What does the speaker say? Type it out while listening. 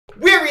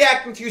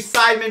reacting to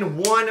Sidemen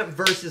 1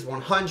 versus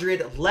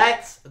 100.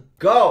 Let's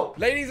go.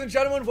 Ladies and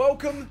gentlemen,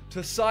 welcome to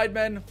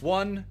Sidemen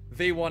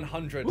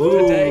 1v100.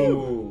 Ooh.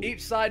 Today, each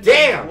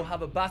Sidemen will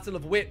have a battle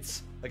of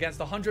wits against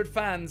 100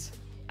 fans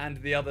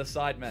and the other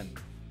Sidemen.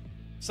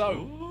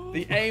 So,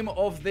 the aim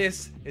of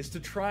this is to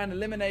try and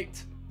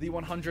eliminate the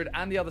 100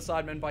 and the other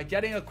Sidemen by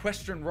getting a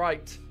question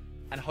right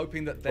and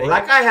hoping that they... Well,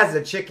 that guy has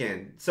a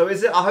chicken. So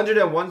is it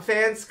 101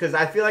 fans? Because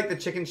I feel like the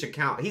chicken should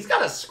count. He's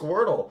got a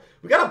Squirtle.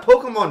 We got a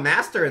Pokemon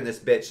Master in this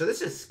bitch, so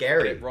this is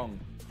scary. Get it wrong.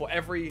 For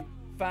every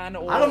fan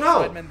or I don't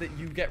know. Sidemen that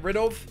you get rid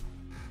of,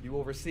 you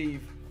will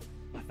receive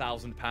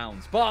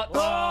 £1,000. But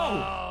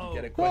you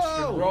get a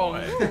question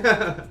wrong,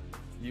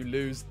 you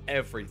lose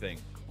everything.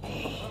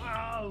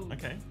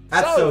 Okay.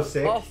 That's so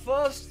sick. Our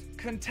first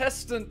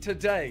contestant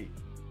today,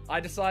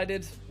 I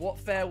decided what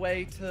fair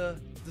way to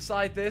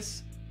decide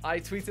this. I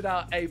tweeted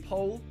out a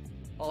poll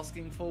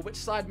asking for which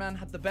Sideman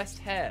had the best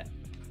hair.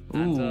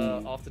 And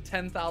after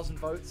 10,000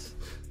 votes,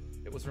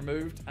 it was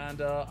removed. And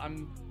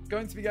I'm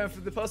going to be going for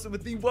the person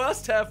with the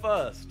worst hair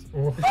first.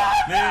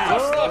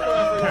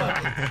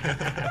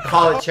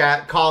 Call it,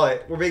 chat. Call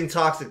it. We're being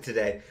toxic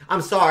today.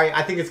 I'm sorry.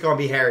 I think it's going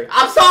to be Harry.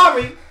 I'm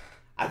sorry.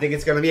 I think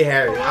it's going to be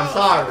Harry. I'm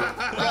sorry.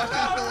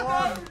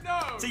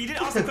 So you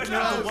didn't ask the question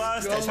about the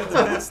worst hair, so the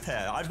best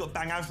hair. I've got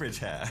bang average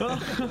hair. We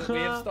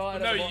have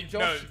started at the bottom.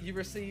 Josh, you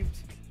received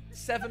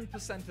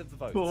 7% of the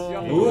votes.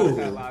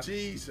 Ooh.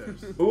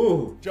 Jesus.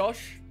 Ooh.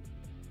 Josh,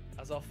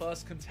 as our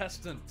first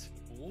contestant,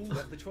 you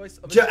have the choice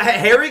of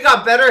Harry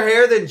got better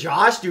hair than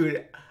Josh,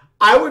 dude.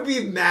 I would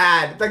be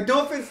mad. Like,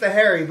 no offense to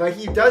Harry, but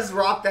he does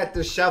rock that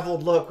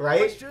disheveled look,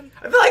 right? Question?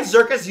 I feel like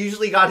Zirkus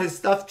usually got his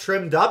stuff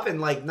trimmed up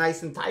and, like,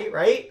 nice and tight,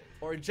 right?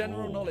 or a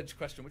general knowledge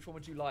question. Which one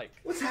would you like?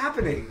 What's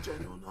happening?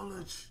 General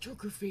knowledge.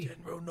 Geography.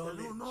 General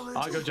knowledge.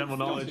 I go general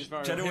knowledge.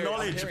 General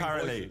knowledge,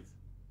 apparently.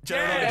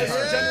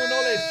 General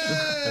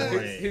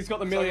knowledge. He's got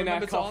the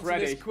millionaire cough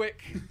ready. This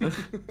quick.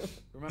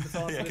 Remember to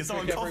answer Yeah, can this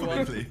someone quick, cough everyone.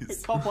 me,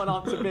 please? Cough one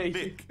answer me.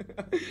 Vic.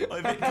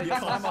 Oh, Vic, can you Your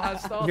cough? timer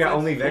has started. Yeah,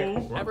 only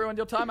Vic. Everyone,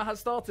 your timer has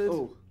started.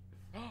 Ooh.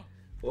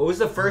 What was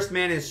the first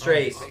man in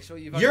Strays? Make sure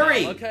you vote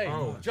Yuri! now. Okay,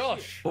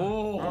 Josh.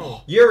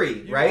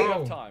 Yuri, You right?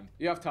 have time.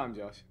 You have time,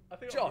 Josh.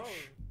 Josh.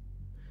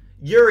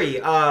 Yuri,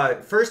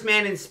 first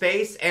man in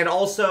space, and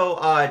also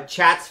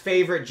chat's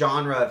favorite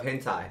genre of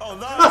hentai. Oh,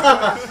 no!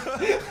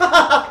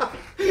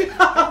 Who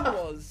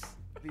was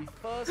the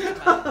first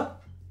man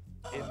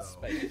in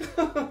space?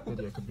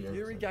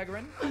 Yuri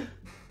Gagarin,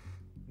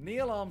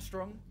 Neil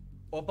Armstrong,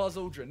 or Buzz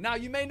Aldrin? Now,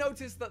 you may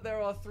notice that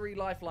there are 3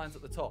 lifelines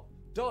at the top.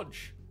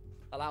 Dodge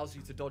allows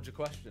you to dodge a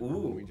question.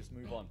 Ooh. We just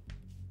move on.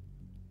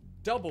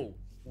 Double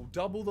will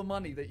double the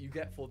money that you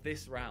get for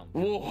this round.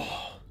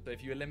 So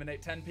if you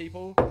eliminate 10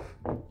 people,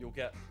 you'll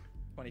get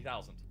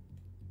 20,000.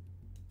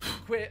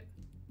 Quit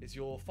is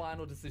your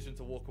final decision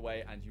to walk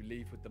away, and you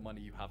leave with the money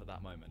you have at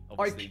that moment.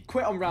 Obviously, I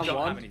quit on round you don't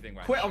one. have anything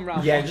right Quit now. on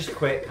round Yeah, one. just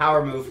quit.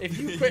 Power move. If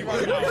you quit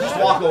right now, Just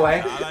walk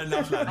away.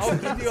 I'll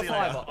give you a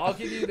 $5. I'll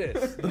give you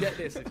this. You get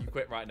this if you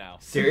quit right now.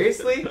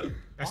 Seriously?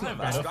 That's not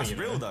bad. That's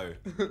real, though.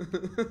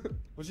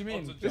 What do you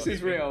mean? This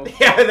is real.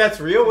 Yeah, that's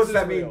real? What does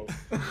that mean?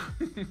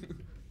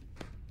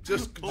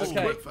 Just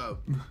Okay. quit, fam.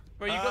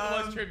 Well, you got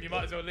the most trim, you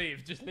might as well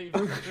leave. Just leave.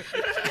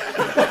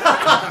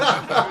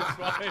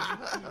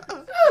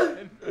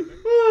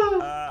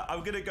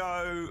 I'm gonna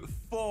go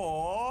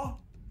for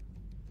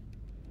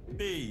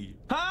B.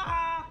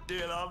 Do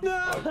you love?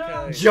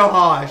 Okay.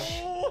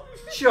 Josh.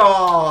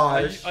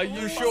 Josh. Are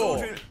you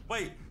sure?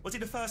 Wait, was he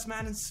the first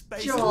man in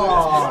space?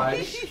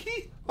 Josh.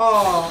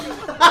 Oh.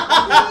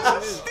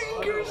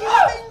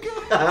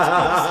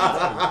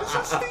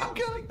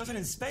 First man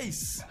in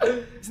space.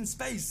 It's in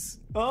space.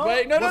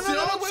 Wait, no, What's the wait,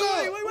 answer?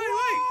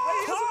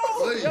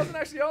 wait. He hasn't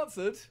actually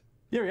answered.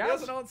 Here he He has.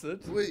 hasn't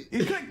answered. Wait.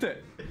 He clicked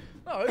it.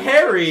 No.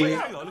 Harry. Wait,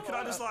 hang on. Can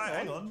I just like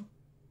hang on?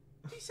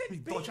 He said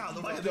Let me dodge out of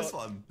the way of this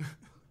one. Josh,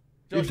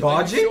 You are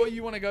dodging? you sure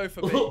you want to go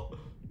for B?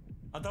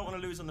 I don't want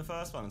to lose on the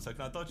first one, so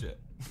can I dodge it?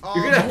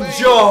 You're gonna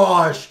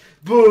Josh.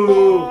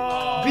 Boo.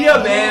 Be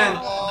a man.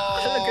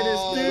 Look at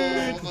this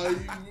dude.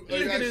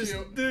 Look at this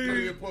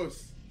dude.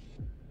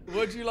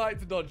 Would you like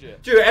to dodge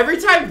it? Dude,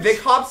 every time Vic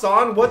hops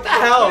on, what the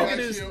hell?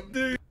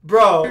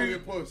 Bro,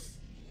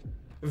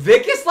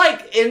 Vic is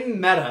like in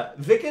meta.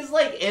 Vic is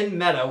like in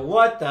meta.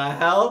 What the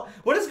hell?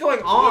 What is going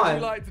Would on?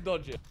 you like to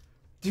dodge it?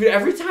 Dude,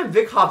 every time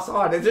Vic hops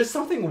on, there's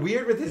something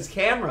weird with his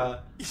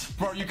camera.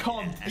 Bro, you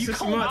can't. You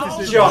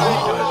can't.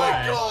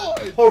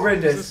 Josh.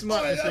 Horrendous.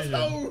 Smart decision.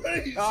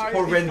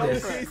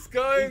 Horrendous. He's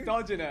going. He's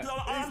dodging it. No,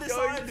 I'm He's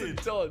going to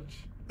undecided. dodge.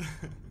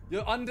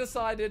 You're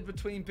undecided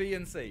between B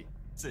and C.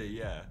 See,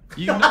 yeah.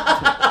 You know.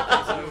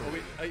 So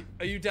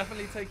are you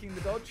definitely taking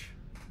the dodge?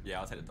 Yeah,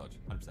 I'll take the dodge,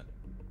 100%.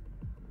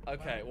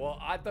 Okay, well,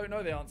 I don't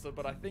know the answer,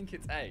 but I think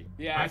it's A.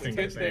 Yeah, I think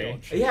it's A.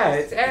 Yeah,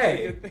 it's A.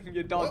 Good thing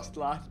you dodged,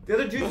 lad. The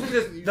other dude's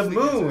in the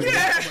moon.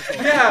 Yeah!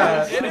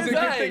 Yeah. It It's is a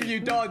good A. thing you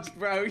dodged,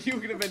 bro. You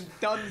could have been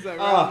donezo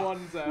Ah. round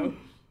one, so.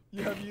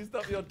 You have used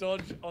up your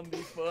dodge on the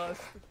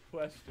first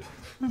question.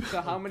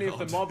 So how many of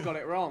the mob got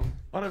it wrong?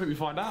 I don't think we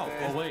find out.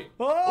 Oh wait.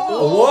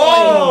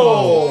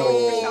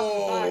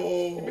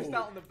 Whoa! He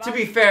pat on the back. To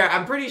be fair,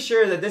 I'm pretty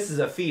sure that this is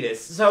a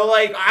fetus. So,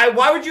 like,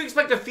 why would you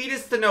expect a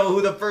fetus to know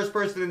who the first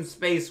person in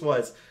space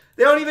was?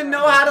 They don't even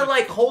know how to,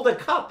 like, hold a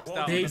cup.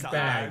 Well, Big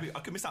bag. I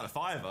could miss out on a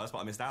fiver. That's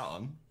what I missed out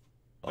on.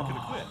 I could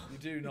have quit. You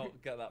do not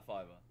get that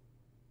fiver.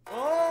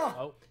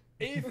 Oh.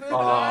 Ethan!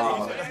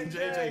 Oh.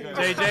 JJ goes.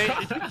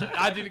 JJ,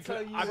 I didn't Tell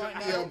click. you right now.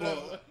 Yeah,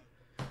 but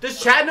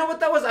Does chat know what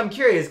that was? I'm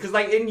curious, because,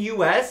 like, in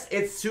US,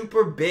 it's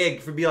super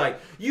big for be like,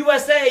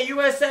 USA,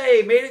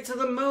 USA, made it to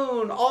the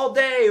moon all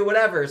day,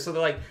 whatever. So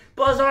they're like,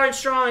 Buzz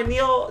Armstrong,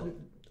 Neil,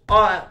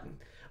 Buzz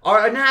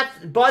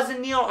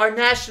and Neil are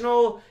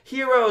national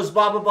heroes,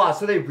 blah, blah, blah.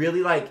 So they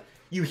really, like,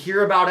 you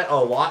hear about it a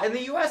lot in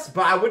the US,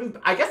 but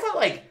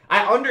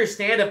I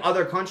understand if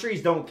other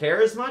countries don't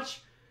care as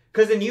much.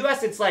 Because in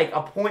US, it's like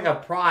a point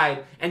of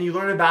pride, and you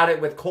learn about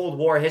it with Cold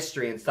War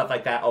history and stuff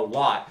like that a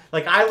lot.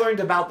 Like, I learned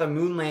about the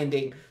moon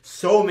landing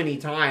so many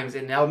times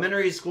in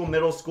elementary school,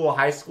 middle school,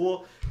 high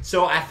school.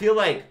 So I feel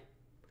like,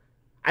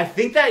 I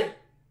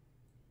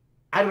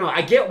don't know,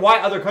 I get why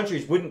other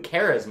countries wouldn't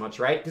care as much,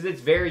 right? Because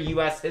it's very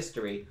US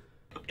history.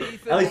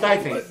 Ethan, At least I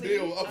C, think.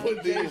 I put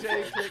and deal.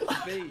 JJ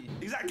clicks B.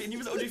 Exactly. And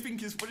what do you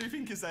think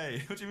is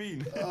A? What do you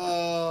mean?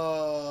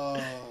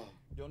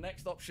 Your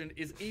next option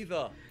is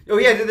either. Oh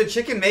yeah, did the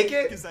chicken make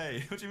it? Is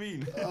A? What do you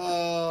mean?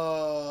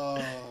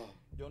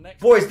 Your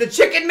next Boys, the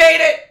chicken made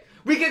it!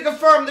 We can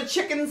confirm the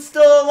chicken's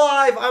still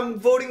alive! I'm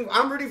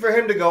rooting for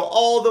him to go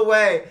all the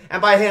way.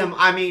 And by him,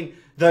 I mean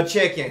the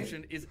chicken.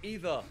 option is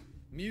either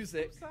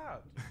music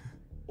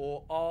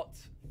or art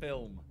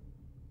film.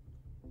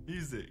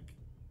 Music.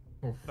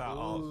 That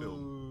art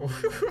film.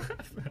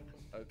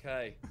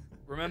 Okay.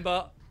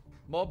 Remember,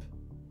 Mob,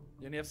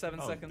 you only have 7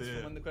 Oh, seconds dear.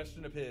 from when the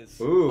question appears.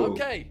 Ooh.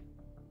 Okay.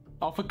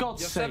 Oh, for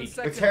God's You have 7 sake.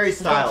 seconds. It's Harry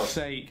For God's Styles.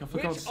 sake. For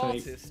Which God's sake.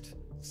 artist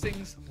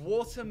sings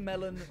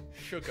Watermelon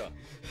Sugar?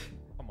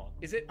 Come on.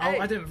 Is it Oh, A,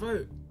 I didn't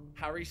vote.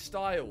 Harry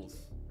Styles,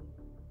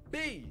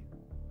 B,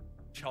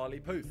 Charlie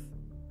Puth,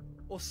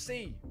 or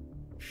C,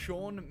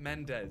 Shawn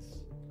Mendes?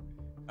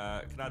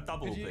 Can I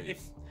double, Could you, please?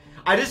 if,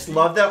 I just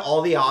love that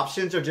all the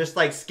options are just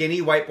like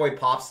skinny white boy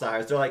pop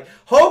stars. They're like,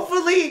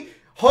 hopefully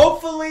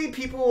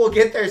people will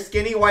get their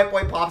skinny white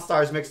boy pop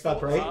stars mixed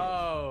up, right?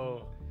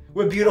 Oh.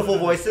 With beautiful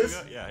voices.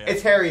 Yeah.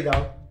 It's Harry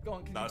though. go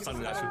on, can No, you it's give us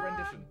a not little actually-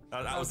 rendition?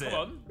 That was it. come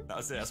on. That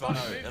was it. That's what I know.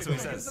 That's what he Give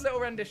us says. a little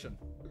rendition.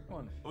 Come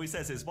on. What he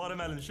says is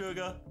watermelon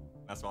sugar.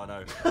 That's what I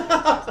know.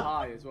 That's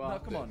high as well. No,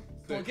 come on.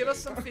 Come on, give us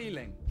some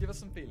feeling. Give us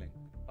some feeling.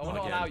 I will Not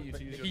not again. allow you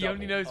to use your He double.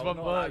 only knows I will one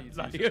not allow word. you to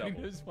Like, use he your only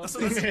double. knows one That's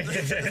word. what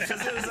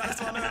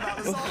I know about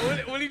the song.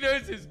 All he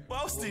knows is. What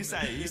else do you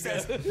say? He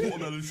says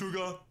watermelon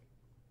sugar.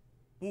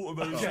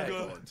 Watermelon Okay.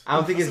 sugar. I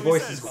don't think his That's what he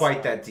voice is says.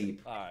 quite that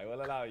deep. Alright,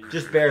 we'll allow you.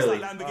 Just It's barely.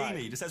 like Lamborghini.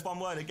 He just says one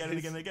word again and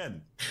again and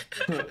again.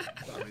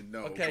 I mean, no.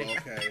 Okay.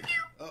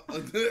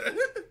 Okay.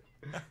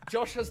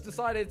 Josh has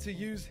decided to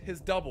use his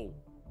double.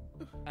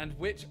 And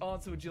which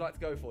answer would you like to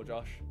go for,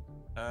 Josh?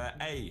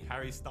 A.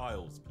 Harry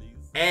Styles,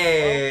 please.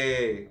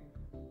 Hey,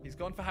 He's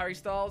gone for Harry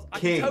Styles. I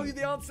King. can tell you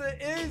the answer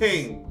is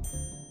King.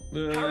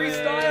 Harry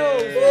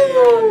Styles.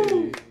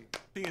 Woo!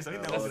 Thing is, I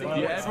think that That's was it. the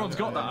Yeah, everyone's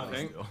got that, I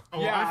think.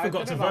 Oh, Yeah, I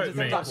forgot to don't know, I vote, just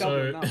mate. had that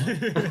So. double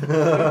You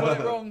got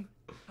it wrong.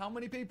 How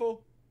many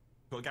people?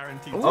 Got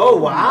guaranteed. Oh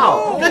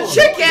wow, the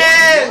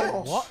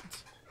chicken! What?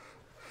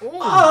 Oh,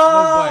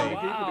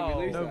 Wow.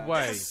 lose No that.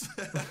 way.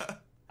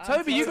 And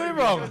Toby, you got it you're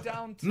wrong.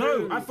 down to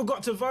No, I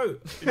forgot to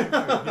vote. He didn't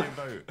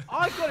vote.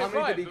 I got How it many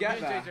right. did he but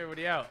get me and there? JJ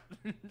already out.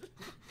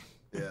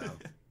 Yeah.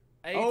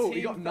 Oh,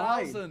 he got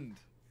 18,000.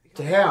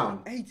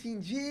 damn.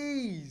 18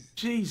 G's.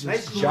 Jesus.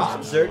 Nice Christ. job,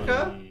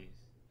 Zerka.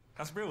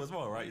 That's real as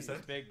well, right? You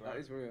said. Big, bro. That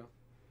is real.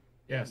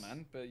 Yes.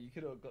 Man, but you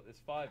could have got this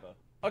fiver.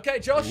 Okay,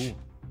 Josh.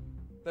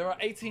 There are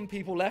 18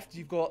 people left.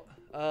 You've got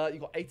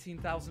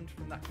 18,000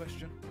 from that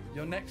question.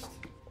 Your next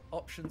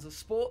options are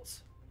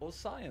sports or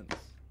science.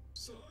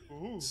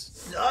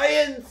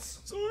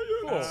 Science.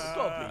 Oh,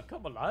 godly.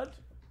 Come on, lad.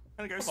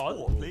 Can I go Come on.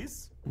 sport,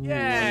 please?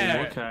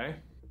 Yeah. Okay.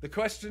 The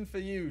question for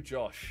you,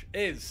 Josh,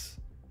 is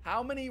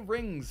how many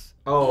rings?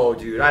 Oh,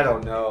 dude, I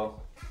don't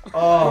know.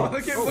 Oh,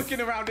 Look at him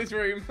looking around his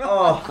room.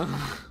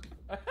 oh.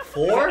 Is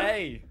 4? it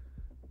A,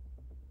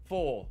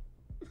 4,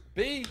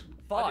 B, I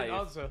 5, didn't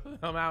answer.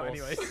 I'm out or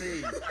anyway.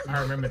 C,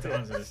 I remember to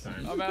answer this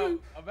time. I'm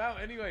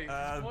out anyway.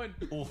 What's the point?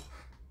 Oh,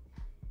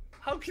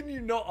 How can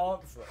you not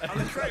answer? I'm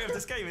the creator of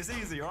this game. It's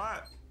easy,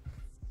 right?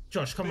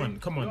 Josh, come on,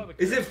 come on.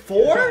 Is it Come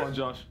 4? on,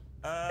 Josh.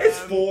 It's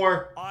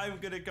 4. I'm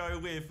gonna go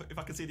with, if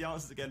I can see the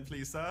answers again,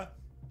 please, sir.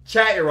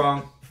 Chat, you're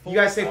wrong. You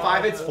guys say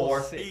 5, it's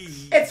 4.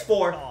 6. It's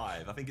 4.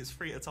 5. I think it's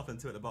 3 at the top and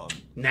 2 at the bottom.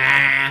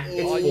 Nah,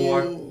 it's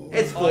 4.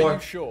 It's Are 4. you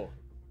sure?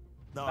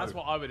 No. That's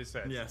what I would have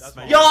said. Yes, That's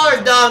mate. what Y'all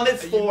are dumb.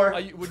 It's Are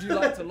you- 4. would you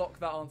like to lock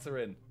that answer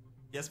in?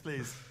 Yes,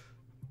 please.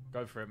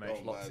 Go for it, mate.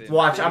 Oh, Locked man. in.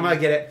 Watch, I'm gonna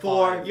get it.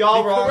 4.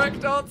 Y'all The wrong.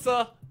 correct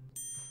answer.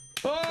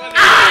 Well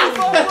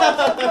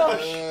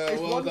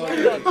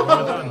done.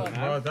 Well done.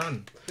 Well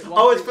done.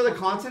 Oh, it's for the I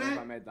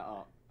continent? made that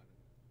up.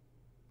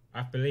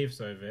 I believe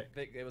so, Vic.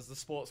 Vic, it was the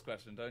sports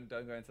question. Don't go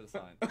into the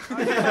science.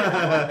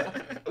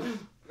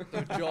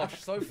 So,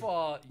 Josh, so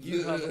far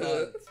you have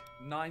earned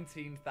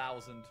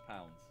 £19,000.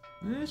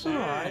 It's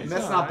alright.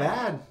 That's not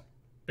bad.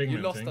 Big You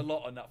man lost thing. a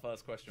lot on that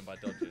first question by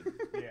dodging.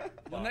 Yeah.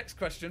 The next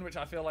question, which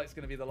I feel like is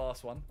going to be the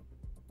last one,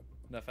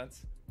 no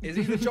offense, is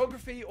either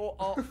geography or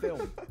art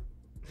film.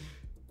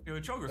 Your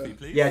geography,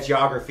 please. Yeah,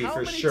 geography How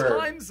for many sure.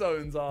 time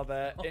zones are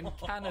there in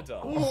Canada?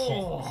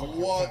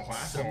 What?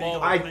 That's a big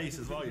Mob. old place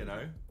as well, you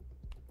know.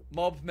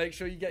 Mob, make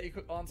sure you get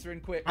your answer in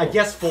quick. I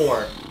guess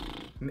 4.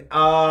 It's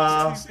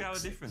a 2 hour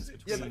difference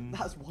Yeah, between but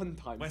that's one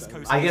time. West zone.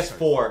 Coast. I and guess East Coast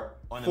 4.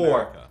 on 4.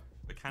 America.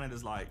 But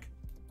Canada's like.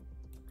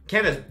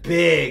 Canada's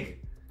big.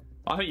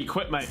 I think you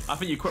quit, mate. I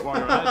think you quit while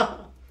you're ahead.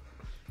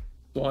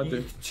 What I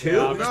do. 2?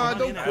 No, Nah,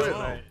 don't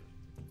quit.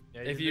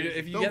 If you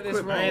Don't get this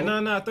quit, wrong, Hey,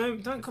 no,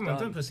 don't come on,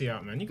 don't pussy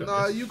out, man. You got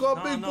Nah, this. you got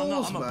No, big no, no,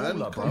 balls, I'm a man.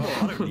 baller, bro. Come I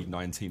on. don't need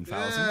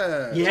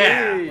 19,000.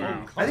 Yeah. Yeah.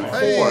 Wow. I think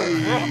Hey. 4. No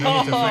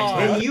need to flex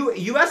that. And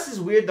U.S. is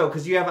weird though,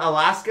 because you have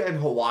Alaska and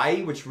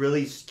Hawaii, which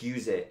really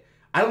skews it.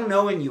 I don't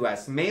know in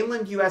U.S.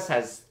 Mainland U.S.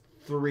 has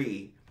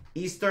 3.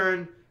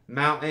 Eastern,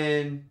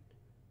 Mountain,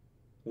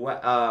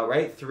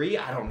 right? 3?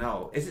 I don't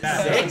know. Is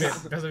it 6?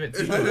 That's a bit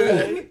too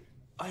good.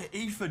 Hey,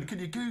 Ethan, can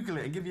you Google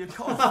it and give me a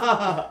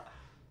cough?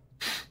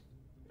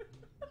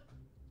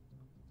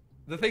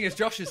 the thing is,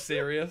 Josh is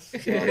serious.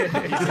 He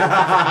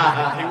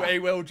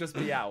will just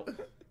be out.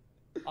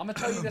 I'm gonna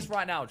tell you this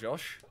right now,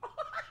 Josh.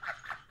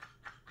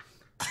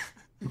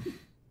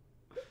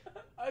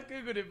 I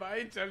googled it, but I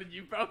ain't telling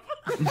you, bro.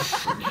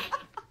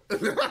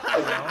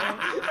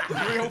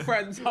 Real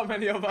friends, how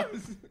many of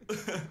us?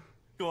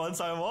 Go on,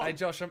 say what? Hey,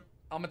 Josh, I'm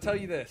gonna tell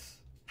you this.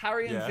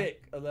 Harry and Yeah.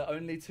 Vic are the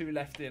only 2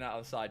 left in out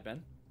of the Sidemen.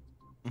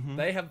 Mm-hmm.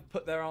 They have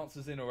put their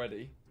answers in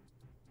already.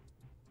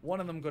 One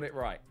of them got it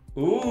right.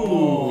 Ooh.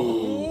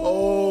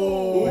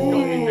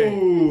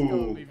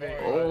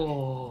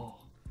 Oh.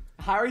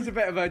 Harry's a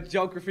bit of a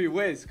geography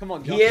whiz. Come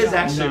on, Josh. He is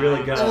actually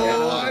really good.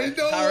 Oh, I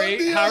know Harry, what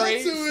the Harry,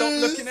 answer stop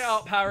is. looking it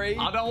up, Harry.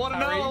 I don't want to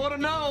know. Harry. I want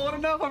to know. I want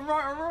to know if I'm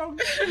right or wrong.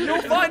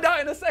 You'll find out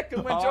in a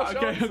second when Josh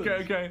answers.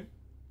 Okay.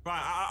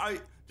 Right, I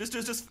just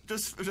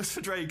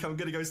for Drake, I'm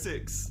gonna go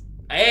 6.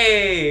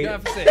 Hey. Go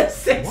for 6.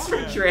 6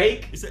 for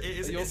Drake. That's fat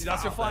your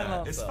out final there.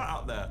 answer. It's fat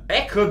out there.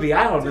 It could be.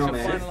 I don't know, What's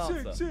your man.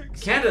 final answer?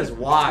 Canada's It's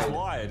wide.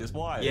 wide. It's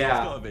wide. Yeah.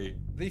 It's gotta be.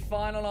 The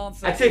final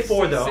answer. I'd say is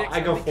 4 though. C6, I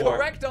go and the 4.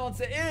 correct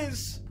answer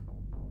is.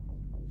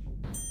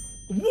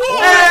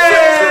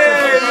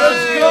 Hey,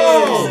 let's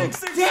go! Six,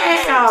 six, six,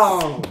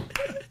 Damn!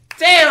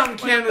 Damn,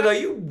 Canada,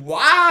 you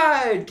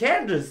wide!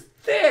 Canada's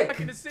thick!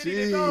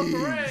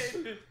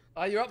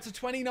 You're up to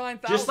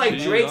 29,000. Just like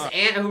Drake's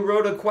aunt who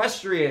wrote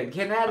Equestrian.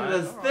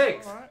 Canada's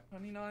thick. All right,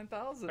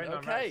 29,000. Right,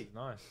 Okay.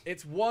 Nice.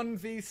 It's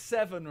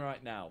 1v7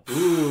 right now.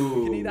 Ooh.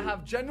 You can either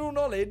have general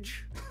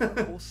knowledge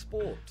or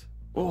sport.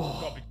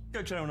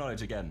 Go general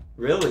knowledge again.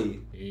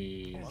 Really?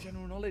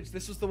 General knowledge.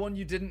 This was the one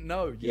you didn't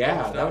know. You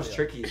Yeah, dodged that was earlier.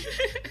 tricky.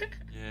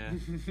 Yeah.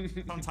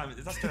 Sometimes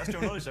that's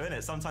general knowledge, though, isn't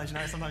it? Sometimes you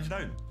know, sometimes you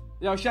don't.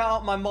 Yo, shout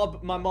out my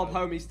mob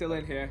homie still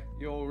in here.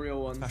 You're all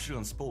real ones. Especially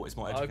on sport, it's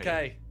more educated.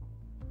 Okay.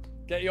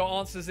 Get your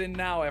answers in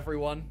now,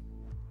 everyone.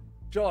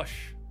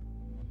 Josh,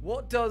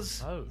 what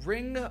does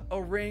ring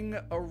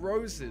a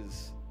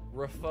roses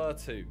refer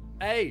to?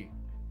 A,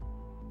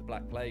 the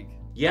Black Plague.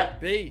 Yep.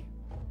 B,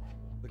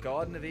 the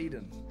Garden of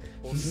Eden.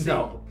 Or C,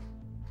 No.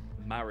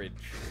 marriage.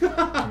 Come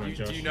on, Do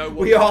Josh. you know what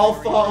We all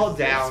ring fall is?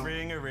 down.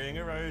 Ring a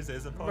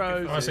roses, a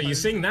Roses. Oh, so you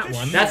sing that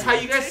one? That's how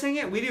you guys sing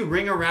it? We do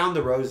Ring Around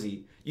the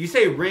Rosie. You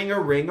say ring a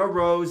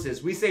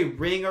roses. We say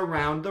ring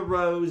around the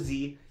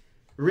rosy.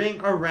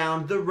 Ring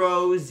around the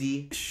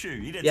rosy.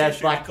 Shoot, you didn't Yeah, say it's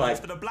shoot Black because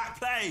Plague. for the Black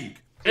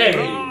Plague. Hey!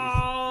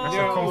 That's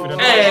a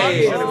confident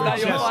Hey! answer. Is that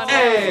your final answer?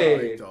 Hey!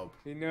 Great job.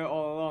 You knew it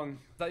all along.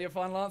 Is that your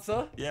final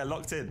answer? Yeah,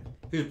 locked in.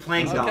 Who's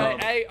playing Okay, dumb?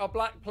 A, a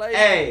Black Plague.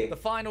 A. The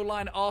final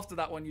line after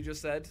that one you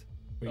just said.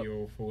 We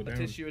all fall A down.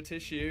 tissue, a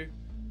tissue.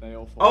 They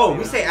all fall. Oh, down.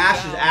 we say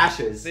ashes,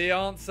 ashes. The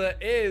answer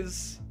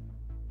is...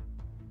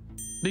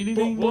 Ding, ding,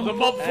 ding. Will the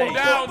mob fall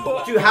down?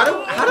 Dude, how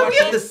do we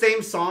have the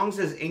same songs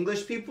as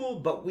English people,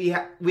 but we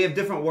have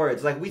different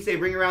words? Like we say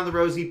 "Ring Around the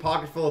Rosie,"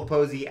 "Pocket Full of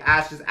Posy,"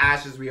 "Ashes,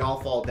 Ashes," we all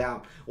fall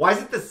down. Why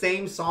is it the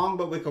same song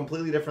but with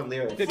completely different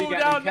lyrics? Did he Fall get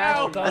down any cash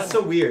now. on that? That's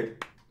so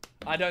weird.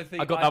 I don't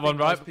think I got that one think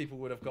most right. people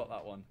would have got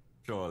that one.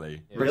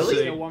 Surely. Really?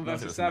 Still 1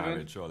 Unless it versus was 7.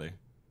 married, surely.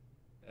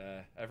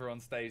 Everyone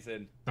stays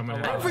in. Someone Oh,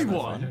 had wow. it.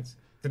 Everyone?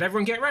 Did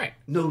everyone get it right?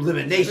 No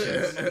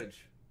eliminations.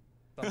 Knowledge.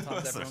 Sometimes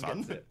That's so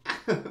everyone fun.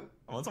 gets it.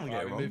 I want someone to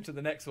Right, get it we wrong. move to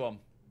the next one.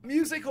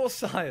 Music or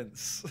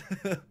science?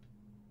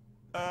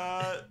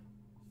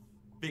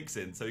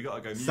 Vixen, so you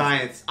gotta go music.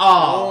 Science.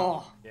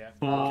 Oh. Oh, Yeah.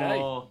 Okay.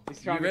 Oh.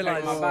 he's trying You to take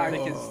realise my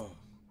bag.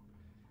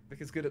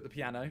 Vic is good at the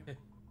piano.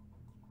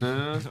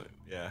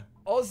 Yeah.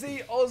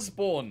 Ozzy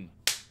Osbourne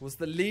was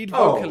the lead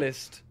Oh.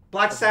 vocalist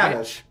Black of Sabbath.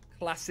 which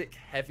classic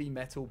heavy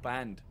metal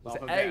band? Was Love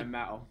it of getting A,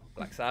 metal.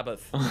 Black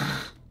Sabbath,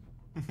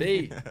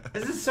 B,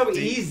 This is so Deep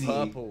easy.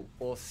 Purple,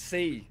 or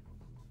C,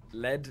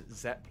 Led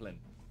Zeppelin?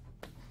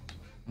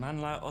 Man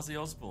like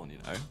Ozzy Osbourne, you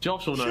know.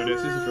 Josh will know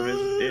this. This is from his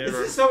This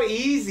era. is so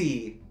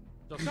easy.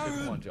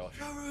 Come on, Josh.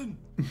 Sharon!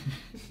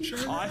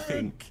 I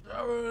think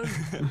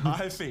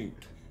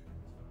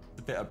it's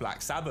a bit of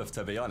Black Sabbath,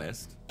 to be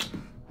honest.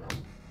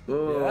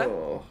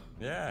 Oh.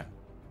 Yeah.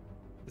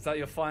 Is that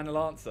your final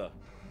answer?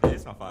 It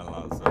is my final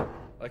answer.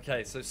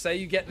 Okay, so say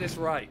you get this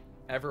right.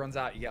 Everyone's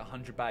out. You get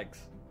 100 bags.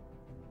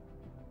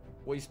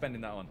 What are you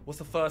spending that on? What's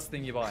the first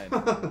thing you're buying?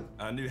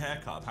 A new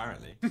haircut,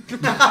 apparently.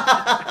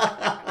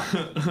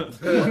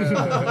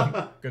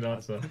 Good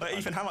answer. But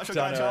Ethan, how much are you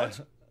going to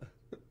charge?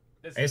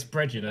 It's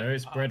bread, you know.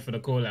 It's bread for the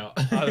call out.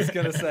 I was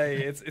gonna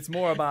say it's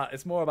more about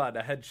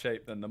the head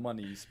shape than the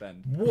money you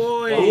spend.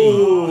 Boy.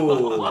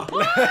 Ooh.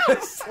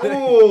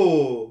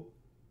 Ooh.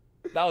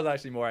 That was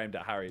actually more aimed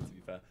at Harry, to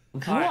be fair.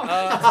 Alright,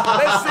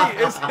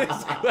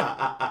 let's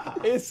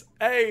see. Is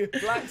a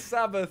Black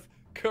Sabbath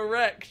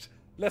correct?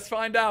 Let's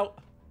find out.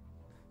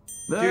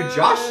 Dude,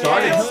 Josh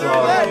started Yeah,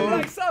 slow.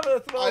 Black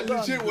Sabbath. Well I done.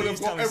 legit would have Please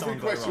tell got me every someone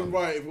got it question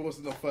wrong. right if it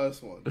wasn't the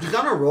first one. He's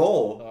on a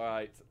roll. All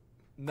right.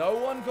 No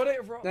one got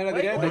it wrong. No, they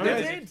Wait, did, what? they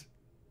They did. did.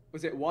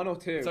 Was it 1 or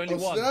 2? It's only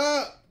What's one.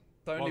 that?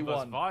 It's only 1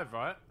 one. versus 5,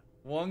 right?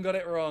 One got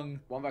it wrong.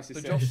 1 versus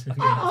So 6.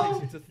 Josh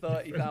takes it to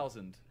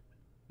 30,000.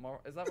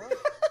 Is that right?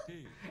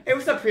 Hey,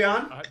 what's up,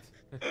 Prion? Right.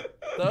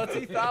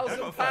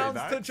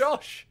 £30,000 to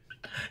Josh.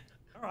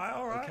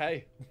 All right.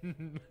 Okay.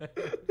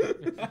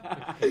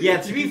 Yeah,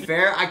 to be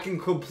fair, I can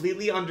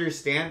completely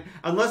understand.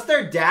 Unless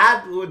their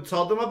dad would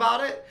tell them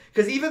about it.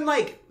 Because even,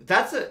 like,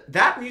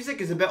 that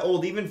music is a bit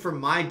old even for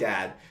my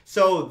dad.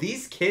 So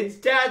these kids'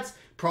 dads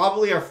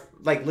probably are,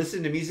 like,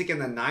 listening to music in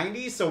the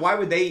 90s. So why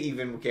would they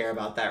even care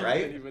about that, I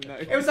right? don't even know.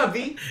 Hey, what's up,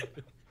 V?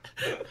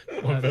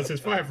 1 versus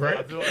 5, I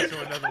right? thought I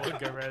saw another one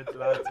go red.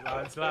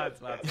 Lads.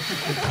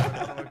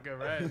 Another one go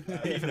red.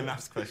 Even a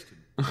maths question.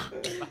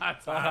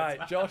 Lads. All right,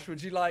 Josh,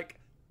 would you like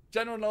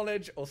general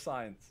knowledge or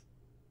science?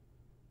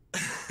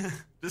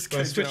 Just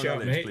Well, go switch general it up,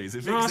 knowledge, mate. please.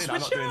 If No, it's in, I'm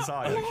not switch it doing up.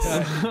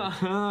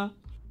 science.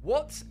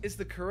 What is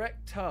the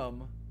correct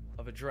term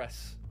of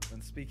address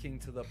when speaking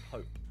to the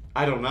Pope?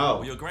 I don't know.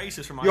 Well, your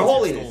gracious reminds Your me of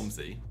Holiness.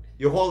 Stormzy.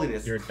 Your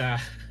Holiness. Your dad.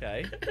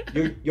 Okay.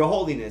 Your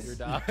Holiness. You're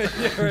down.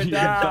 You're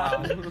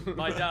down.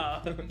 My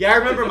dad. Yeah, I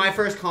remember my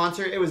first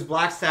concert. It was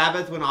Black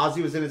Sabbath when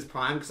Ozzy was in his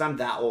prime, because I'm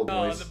that old,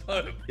 Oh, boys. the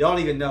Pope. Y'all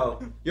don't even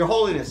know. Your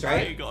Holiness, You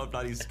right? got a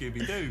bloody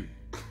Scooby-Doo.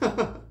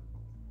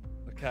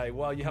 Okay,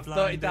 well, you have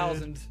Blinded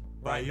 30,000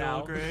 By right your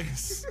now.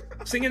 grace.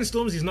 Singing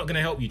Stormzy's not going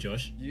to help you,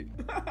 Josh. You,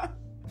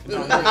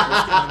 Mate,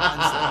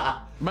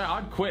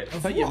 I'd quit.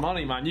 Take your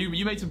money, man.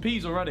 You made some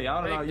peas already.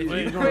 I don't know. You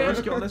want to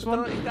risk it on this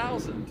one?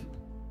 30,000.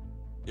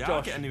 Yeah, Josh,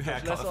 I'll get a new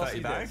haircut let's for ask 30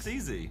 you bags. this.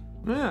 Easy.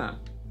 Yeah.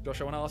 Josh,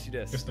 I want to ask you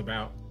this. Just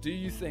about. Do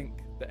you think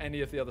that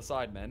any of the other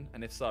Sidemen,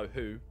 and if so,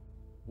 who,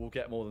 will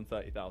get more than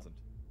 30,000?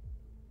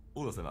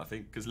 All of them, I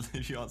think, because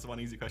if you answer one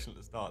easy question at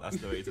the start, that's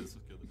the way to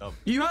secure the dub.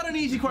 You had an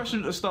easy question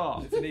at the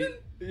start.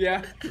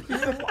 Yeah.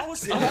 I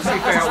was To be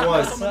fair, it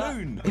was. on the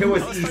moon. It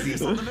was I easy.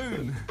 focused on the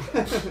moon.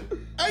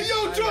 Hey,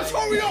 yo, Josh,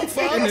 hurry up, I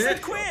fam!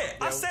 said quit.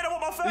 I said I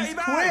want my 30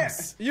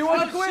 bags. You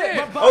want to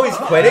quit? Oh, he's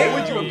quitting?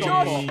 Would you have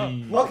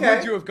gone for? Okay.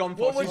 Would you have gone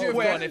for? What would you have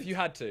Quit. done if you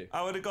had to?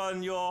 I would have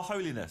gone your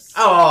holiness.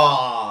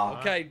 Oh.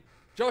 Okay,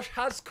 Josh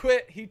has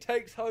quit. He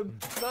takes home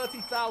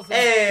 30,000.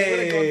 Hey. He would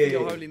have gone for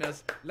your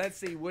holiness. Let's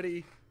see, would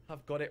he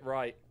have got it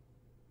right?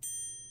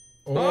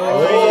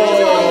 Oh.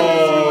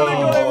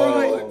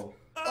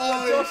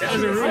 That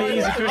was a really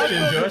easy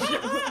question, Josh.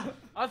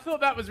 I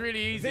thought that was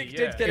really easy. Vic Yeah.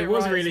 did get it It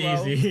was right really as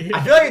well. easy.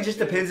 I feel like it just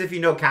depends if you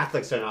know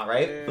Catholics or not,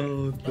 right? I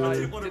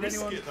didn't want to Did risk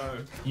anyone- it though.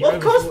 You Well,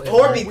 of course, overthought it,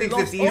 Torby right? thinks it's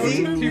lost all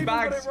easy. two People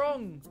got bags. it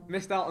wrong.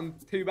 Missed out on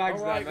 2 bags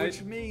All right, there,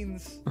 which mate.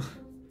 means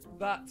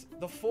that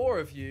the 4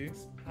 of you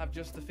have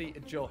just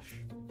defeated Josh.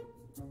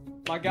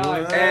 My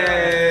guy.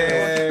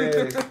 Hey.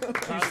 You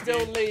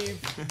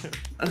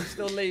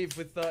still leave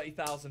with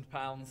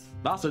 £30,000.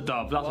 That's a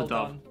dub. That's Well a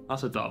dub. done.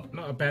 That's a dub.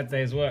 Not a bad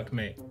day's work,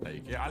 mate.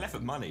 Yeah, I left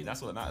with money.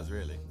 That's all that matters,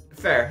 really.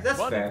 Fair. That's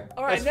One. fair.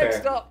 All right, That's next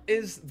fair. up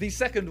is the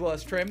second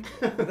worst trim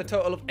with a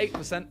total of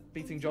 8%,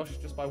 beating Josh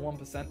just by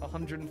 1%,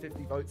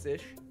 150 votes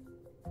ish.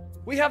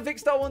 We have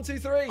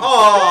Vicstar123.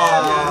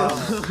 Oh.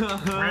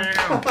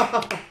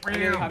 I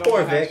nearly had Poor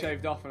all my hair Vic.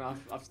 shaved off, and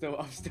I've still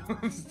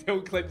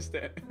clinched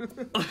it.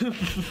 I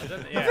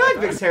feel like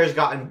Vic's hair's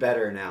gotten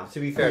better now. To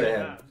be fair to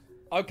him.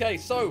 Okay,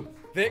 so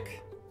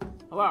Vic,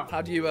 Hello.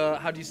 how do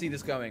you see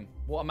this going?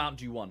 What amount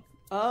do you want?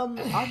 I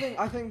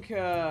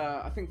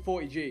think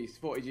 40 G's.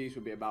 40 G's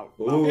would be about.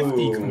 Ooh.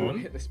 50, come on.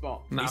 Hit the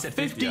spot. Nah, He said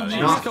 50 50, I G's.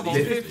 think. Not Come on,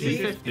 50.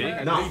 50.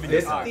 Not Leave it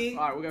aside. 50.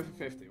 Alright, we'll go for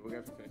 50. We'll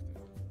go for 50.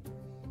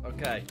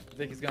 Okay,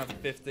 Vic is going for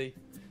 50.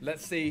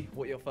 Let's see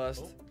what your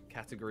first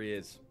category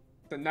is.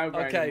 The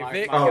no-brainer. Okay, my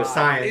Vic. Oh, guy.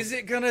 science. Is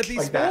it gonna be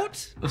Like that.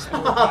 sport?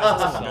 Sport.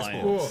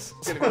 It's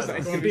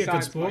gonna be be a good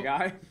science, my sport.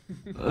 guy.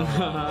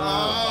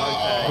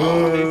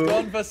 Okay. He's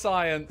gone for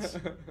science.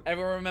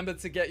 Everyone remember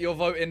to get your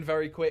vote in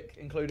very quick,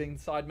 including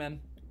Sidemen.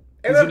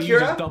 He's Hello, gonna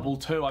use a Kira. double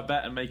 2, I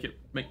bet, and make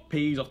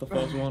peas off the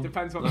first one.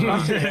 Depends what the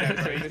question is.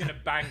 Yeah, so you're just gonna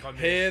bank on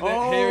this. Here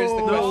is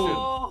the question.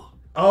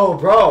 Oh,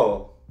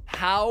 bro.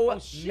 How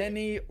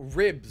many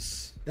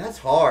ribs, That's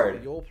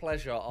hard. your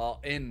pleasure, are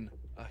in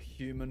A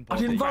human I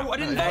body. didn't vote. I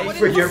didn't vote.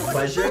 For your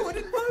pleasure.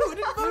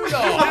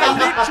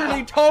 I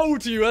literally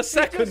told you a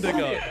second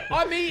ago.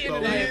 I'm eating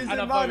it. Using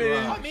And I'm money.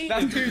 I'm eating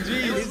That's it. 2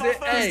 G's. Is it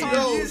A?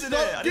 Yo,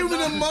 stop giving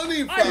them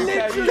money, I fam.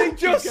 literally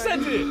just said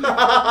it.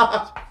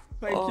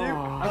 Thank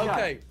you.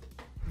 Okay,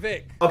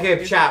 Vic.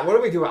 Okay, chat, what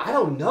are we doing? I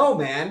don't know,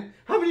 man.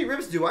 How many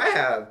ribs do I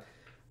have?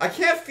 I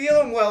can't feel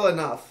them well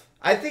enough.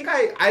 I think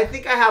I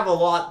have a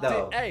lot,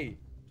 though. A,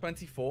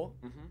 24.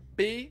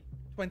 B,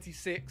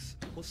 26.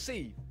 Or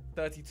C,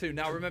 32.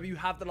 Now remember, you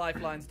have the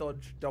lifelines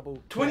dodge double.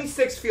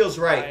 26 feels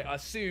right. I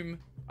assume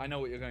I know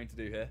what you're going to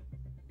do here.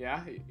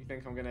 Yeah, you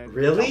think I'm gonna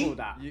Really? double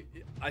that?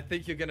 I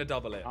think you're gonna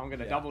double it. I'm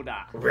gonna Yeah. double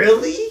that.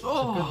 Really? Good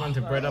one to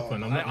bread up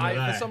on. I'm not gonna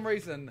lie. For some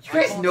reason, You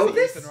guys I can't know see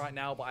this? Ethan right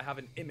now, but I have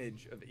an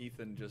image of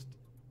Ethan just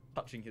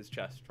touching his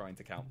chest, trying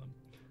to count them.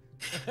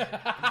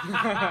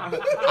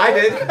 I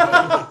did.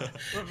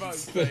 For fuck's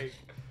sake.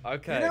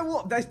 Okay. You know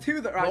what? There's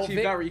 2 that are Well, actually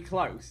Vic- very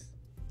close.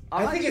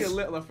 I'm I think actually it's- a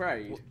little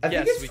afraid. I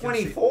think Yes, it's we can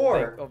see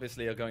 24. they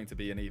obviously are going to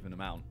be an even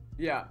amount.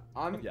 Yeah,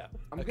 I'm Yeah.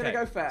 gonna Okay.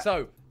 go for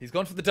So he's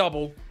gone for the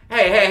double.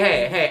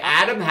 Hey!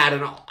 Adam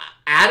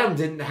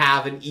didn't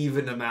have an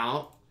even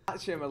amount.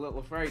 Actually, I'm a little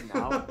afraid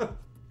now.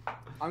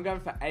 I'm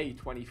going for A,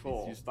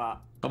 24, but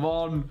Come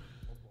on.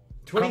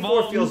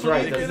 24 on, feels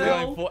right, Vic. He's doesn't it?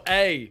 going for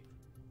A,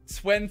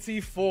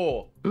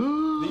 24.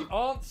 The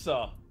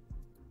answer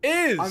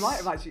is. I might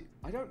have actually.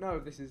 I don't know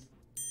if this is.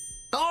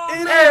 Hey!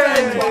 I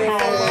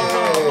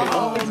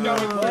was going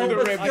through the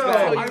let's ribs go.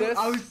 there. I this.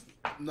 was.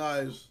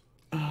 Nice.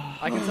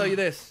 I can tell you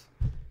this.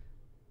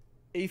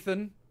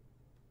 Ethan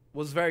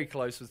was very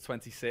close with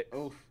 26.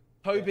 Oof.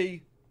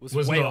 Toby was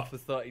Was way not. off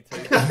with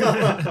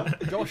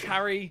 32. Josh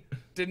Harry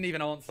didn't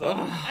even answer.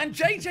 And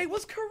JJ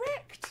was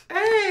correct.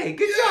 Hey,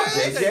 good job,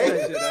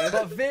 JJ.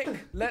 But Vic,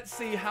 let's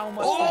see how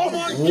much. Oh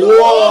my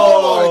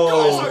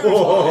Whoa!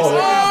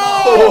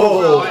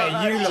 Oh,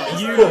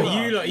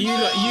 you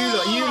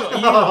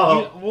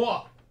lot.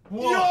 What?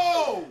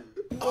 Yo!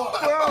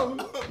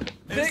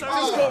 Vic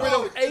just got rid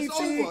of It's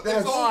over. 85.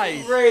 That's So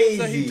he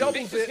crazy.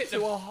 doubles it to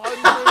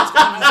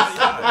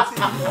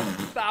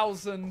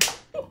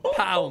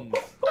 £170,000.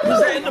 Was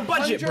that in the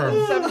budget, bro?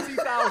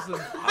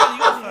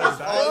 $170,000.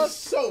 That's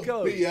so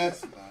Go.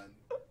 BS, man.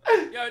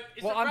 Yo,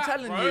 it's Well, a I'm wrap,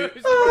 telling bro. you,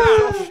 It's a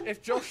wrap.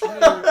 if Josh knew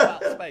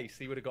that space,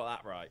 he would have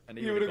got that right. And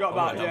he You would would have have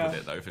got I that, doubled yeah.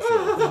 it though, for sure.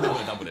 I would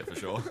have doubled it for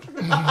sure.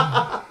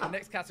 The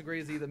next category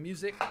is either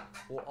music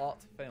or art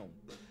film.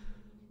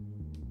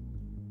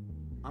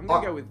 I'm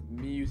gonna go with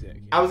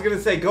music. I was gonna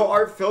say, go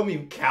art film,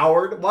 you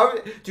coward. Why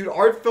would, dude,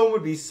 art film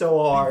would be so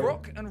The hard.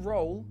 Rock and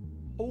Roll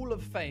Hall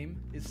of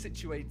Fame is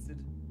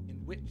situated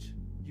in which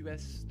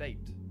US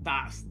state?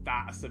 That's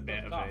a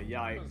bit of a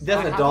yikes.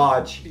 That's I a have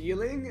dodge.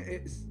 Feeling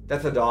it's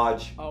That's a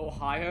dodge.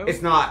 Ohio.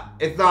 It's not.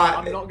 It's not.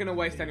 I'm not gonna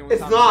waste anyone's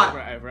It's time not.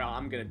 over it.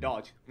 I'm gonna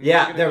dodge.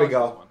 Yeah, gonna there we dodge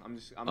go. this one. I'm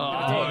just. I'm Oh,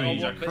 gonna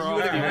he's a But you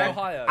would have gone cry.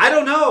 Ohio. I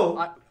don't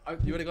know.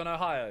 You would have gone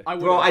Ohio.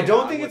 Bro, I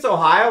don't think it's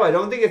Ohio. I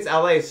don't think it's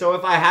LA. So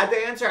if I had to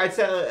answer, I'd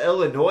say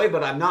Illinois,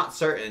 but I'm not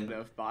certain.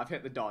 But I've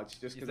hit the dodge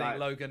just You because think I.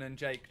 Logan and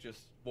Jake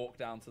just walked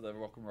down to the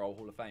Rock and Roll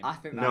Hall of Fame? I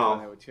think that's No. when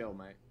they would chill,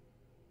 mate.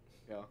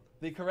 Yeah.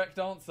 The correct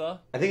answer,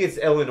 I think it's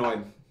Illinois.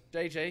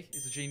 JJ,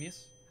 is a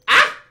genius.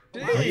 I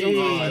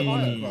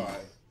want to cry.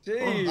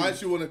 Jeez. I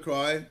actually want to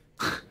cry.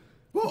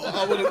 Well,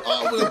 I would have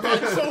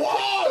been so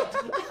hard.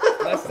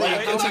 Let's see.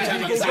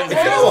 Is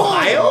it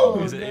Ohio?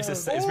 It's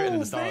written in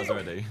the stars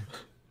already.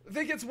 I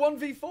think it's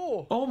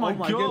 1v4. Oh my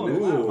god. goodness.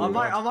 Ooh. I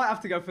might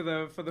have to go for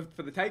the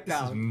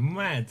takedown.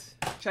 Mad.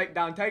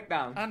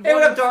 Takedown. And Hey,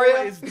 what up, 1v4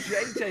 Daria? is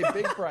JJ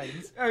Big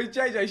Brains. Oh,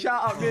 JJ,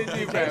 shout out me and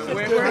you, bro.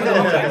 We're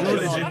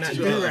Knowledge in in that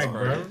do-rag,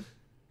 bro.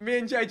 Me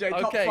and JJ,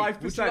 top Okay,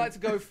 5%. would you like to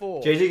go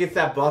for JJ gets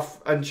that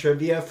buff on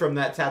trivia from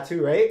that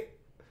tattoo, right?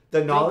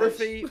 The knowledge?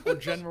 geography or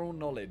general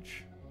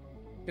knowledge?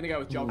 Gonna go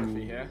with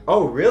geography here.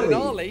 Oh, really?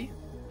 Denali,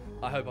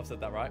 I hope I've said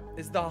that right,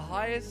 is the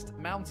highest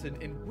mountain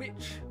in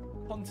which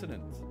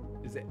continent?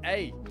 Is it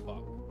A,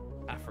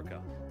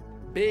 Africa,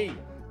 B,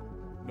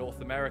 North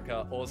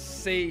America, or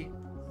C,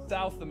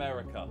 South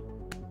America?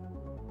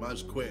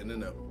 Man's quitting,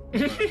 innit?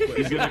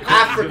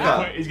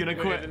 Africa. He's gonna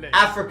quit.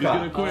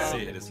 Africa. quit. See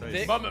it in his face.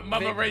 Vic,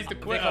 Mama raised the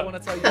Vic, quitter. I want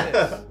to tell you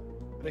this.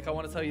 Vic, I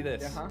want to tell you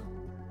this.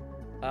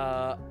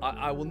 Uh-huh.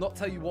 I will not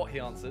tell you what he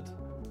answered,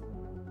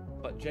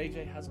 but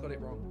JJ has got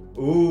it wrong.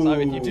 Ooh. So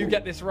if you do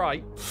get this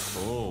right,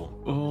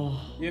 Oh.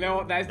 You know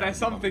what? There's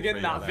something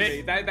in that for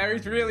me. Vic. There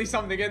is really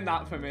something in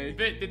that for me.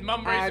 Vic, did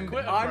Mum raise And the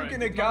quitter? I'm bro?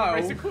 gonna Did Mum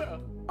raise the go. quitter?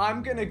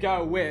 I'm gonna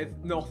go with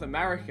North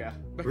America.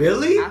 Because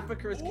Really?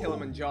 Africa is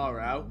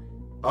Kilimanjaro.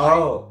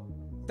 Oh.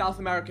 South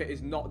America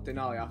is not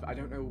Denali. I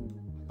don't know.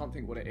 I can't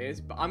think what it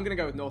is, but I'm gonna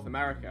go with North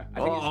America. I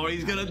think Oh,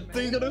 he's gonna sweep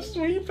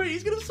it.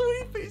 He's gonna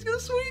sweep it. He's gonna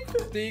sweep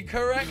it. the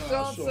correct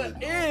Nah, answer surely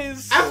not.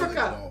 is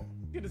Africa.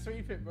 Gonna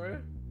sweep it, bro.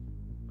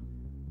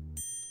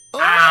 Dude!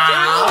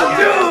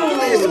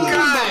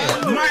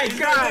 My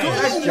guy.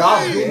 Nice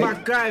job, dude. My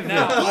guy.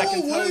 Now Vic. I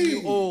can tell you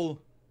way. all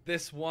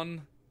this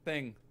one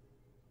thing,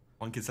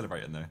 One kid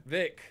celebrating though.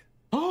 Vic.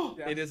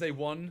 Yeah. It is a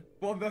 1.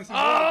 One versus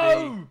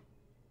Oh!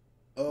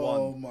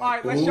 Oh my.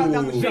 Alright, let's shut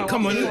down the show. Vic,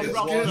 come on, you Let's go.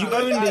 own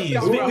these.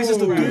 Let's Vic, go. this is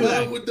the With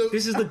gulag. the-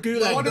 This is the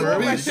gulag, What bro.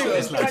 do we think?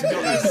 It's like, to be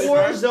honest. It's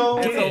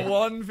Warzone. a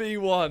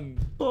 1v1.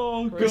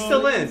 Oh, We're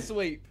still in.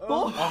 Sweep.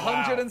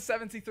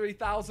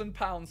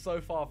 £173,000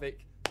 so far,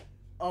 Vic.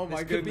 Oh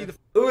my This could be goodness.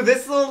 the Ooh,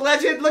 this little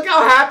legend. Look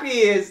how happy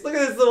he is. Look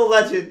at this little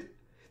legend.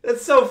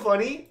 That's so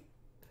funny.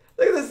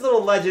 Look at this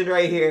little legend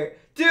right here.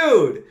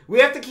 Dude, we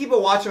have to keep a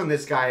watch on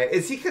this guy.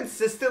 Is he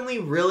consistently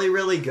really,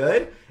 really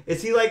good?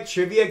 Is he like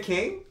Trivia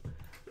King?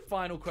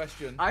 final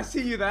question. I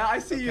see you there. I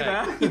see you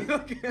there.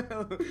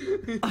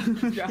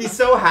 He's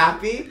so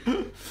happy.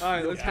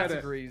 Alright, let's head it.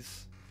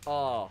 Categories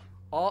are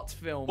art,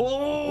 film, Oh.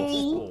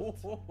 or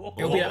sport.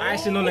 It'll be an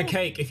icing on the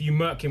cake if you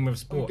murk him with I'm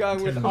sport.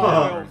 going with Tell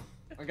art me. film.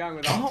 I'm going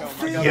with art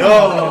film.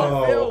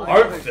 Yo,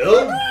 art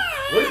film?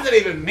 What does that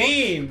even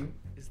mean?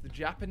 Is the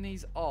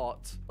Japanese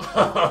art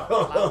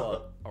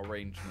flower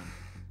arrangement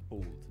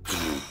called?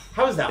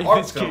 How is that If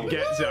art this film? kid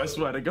gets it, I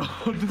swear to God.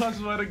 I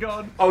swear to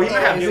God. Oh, he might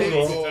have He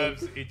Google.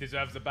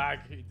 deserves the bag.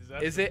 He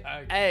deserves Is the it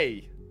bag.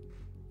 A,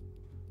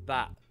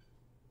 that?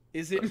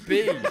 Is it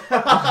B,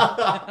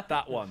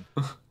 that one?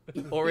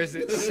 Or is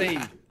it C,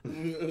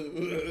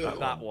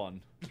 that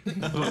one?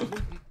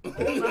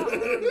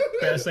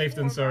 Better safe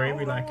than sorry.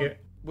 We like it.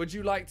 Would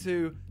you like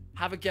to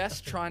have a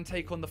guess, try and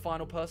take on the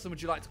final person?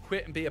 Would you like to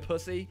quit and be a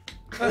pussy?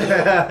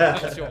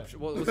 What's your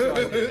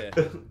idea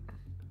here?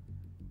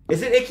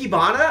 Is it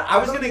Ikebana? I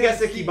was gonna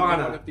guess I've seen one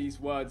Ikebana. of these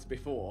words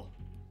before.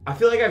 I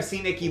feel like I've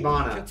seen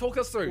Ikebana. Talk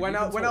us through. When You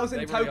I can when I talk. was in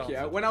They really Tokyo,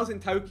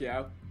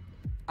 answered.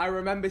 I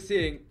remember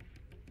seeing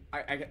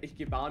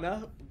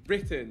Ikebana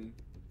written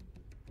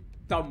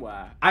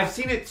somewhere. I've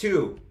seen it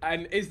too.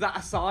 And is that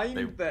a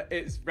sign that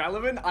it's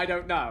relevant? I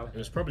don't know. It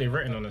was probably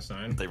written on a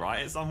sign. They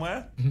write it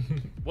somewhere.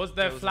 Was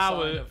there was a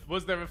flower? sign of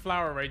Was there a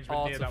flower arrangement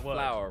Art near of that word?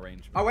 flower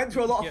arrangement. I went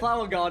to a lot of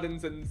flower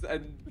gardens and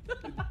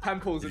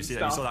temples Did you and see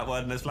that? You saw stuff. that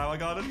word in those flower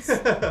gardens?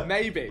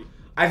 Maybe.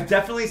 I've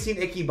definitely seen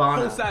Full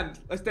Ikebana. send.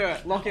 Let's do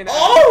it. Lock in A.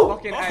 Oh!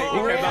 Lock in A. Oh!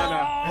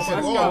 Ikebana. Let's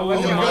Oh go.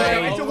 Let's go.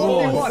 my It's a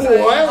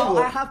God.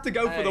 1v1. I have to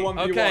go for the Hey,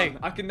 1v1. okay.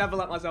 I can never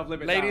let myself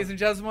live it Ladies down. and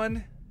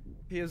gentlemen,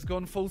 he has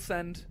gone full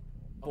send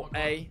for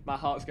A, My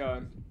heart's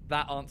going.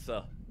 that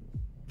answer.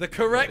 The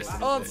correct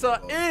answer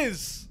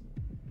is...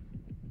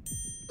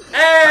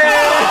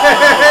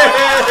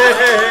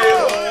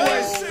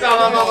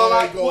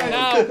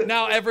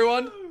 Now,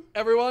 everyone,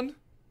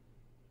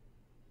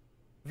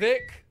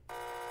 Vic,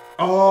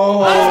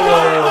 Oh!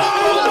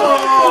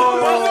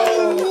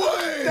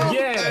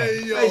 Yeah.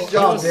 Nice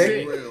job, You're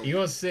Vic. sick.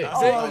 You're sick. Vic,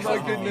 Oh my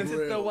my goodness, God.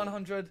 it's the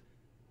 100.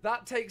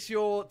 That takes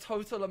your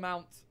total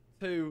amount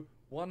to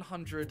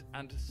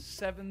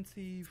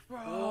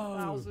 174,000, I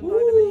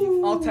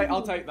believe. I'll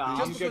take that. I'm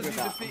Just good because with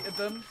you that. defeated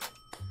them.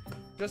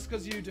 Just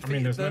because you defeated I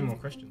mean, there's no them, more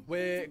questions.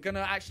 we're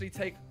gonna actually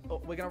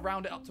we're gonna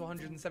round it up to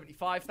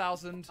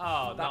 175,000.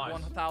 Oh, that nice.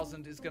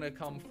 1,000 is gonna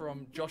come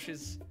from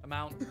Josh's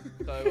amount.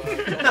 So,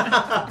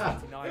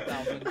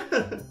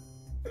 29,000.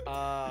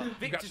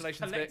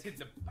 Congratulations, Vic.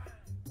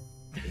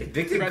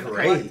 Vic did Red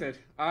great. collected.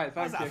 Alright, How's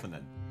thank that you.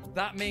 happening?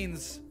 That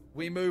means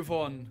we move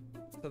on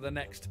to the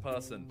next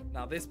person.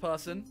 Now, this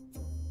person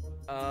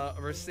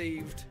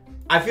received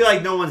I feel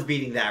like no one's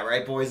beating that,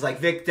 right, boys? Like,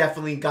 Vic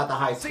definitely got the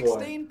high score.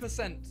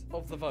 16%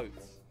 of the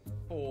votes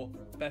for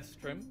Best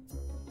Trim.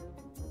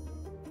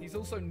 He's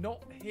also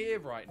not here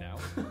right now.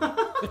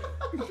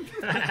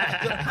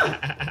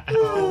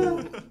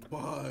 Oh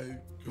my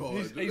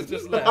God. He's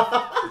just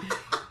left.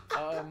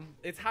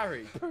 It's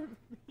Harry.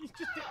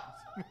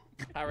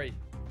 Harry,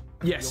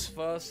 Yes. your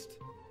first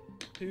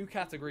two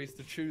categories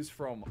to choose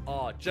from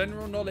are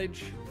general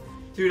knowledge.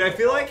 Dude, I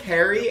feel like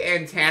Harry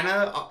and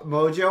Tana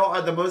Mojo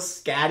are the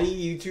most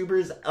scatty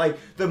YouTubers, like,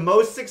 the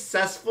most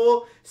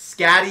successful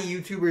scatty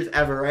YouTubers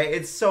ever, right?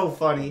 It's so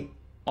funny.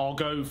 I'll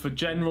go for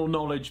general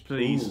knowledge,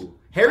 please. Ooh.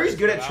 Harry's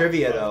good at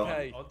trivia, though.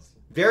 Okay,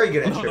 Very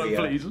good at No, trivia.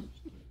 please.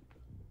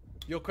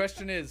 your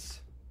question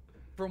is,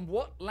 from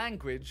what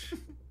language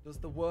does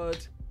the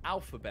word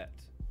alphabet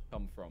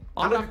come from?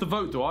 I don't have to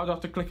vote, do I? I'd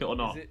have to click it or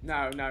not. Is it...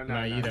 No, No,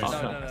 no. you don't.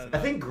 No. I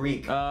think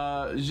Greek.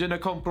 Je ne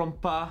comprends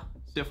pas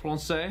c'est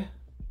français.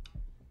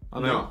 I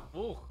No.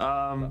 Ooh,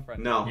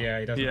 French. No. Yeah,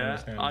 he doesn't Yeah,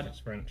 understand. It's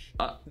French.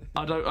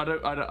 I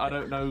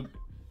don't know.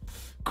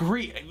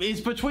 Greek.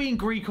 It's between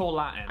Greek or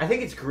Latin. I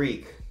think it's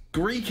Greek.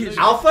 Greek is.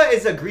 Alpha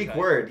is a Greek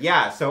word.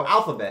 Yeah, so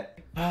alphabet.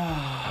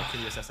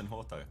 Achilles and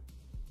Horto.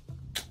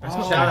 That's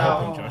not Shout gonna help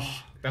out. him,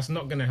 Josh. That's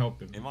not gonna help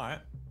him. It might.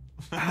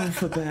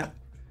 Alphabet.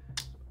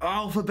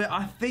 Alphabet.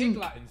 I think.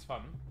 Latin's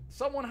fun.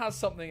 someone has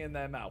something in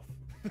their mouth.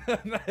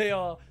 They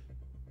are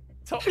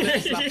top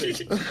lip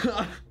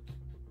slapping.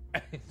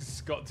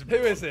 It's got to Who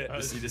be. is it?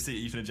 You just see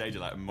Ethan and JJ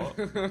like, what?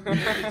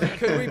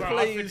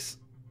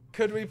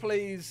 Could we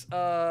please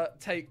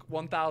take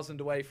 1,000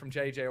 away from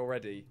JJ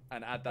already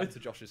and add that to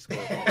Josh's score?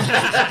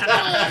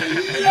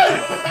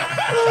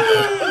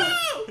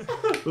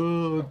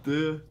 Oh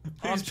dear.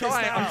 I'm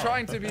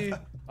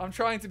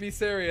trying to be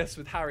serious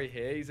with Harry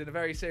here. He's in a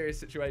very serious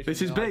situation.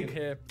 This is you know, I big. can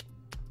hear-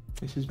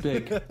 This is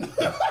big. The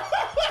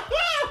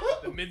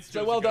minstrels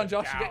So well are done,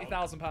 going Josh. You get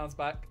down. your £1,000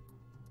 back.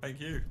 Thank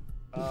you.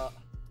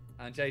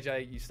 And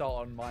JJ, you start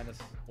on minus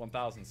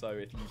 1,000. So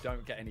if you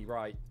don't get any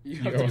right, You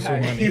You have owe to some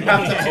pay. money. You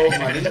have to owe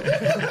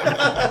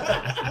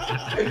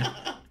money.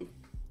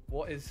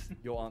 what is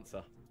your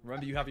answer?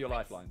 Remember, you have your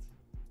lifelines.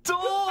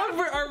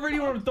 I really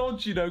want to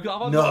dodge, you know, because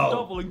I've either No. got to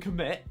double and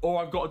commit,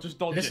 or I've got to just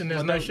dodge Listen, it.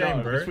 there's I no don't shame,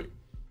 know. bro.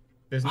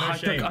 There's no I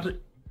shame. don't-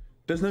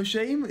 There's no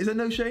shame? Is there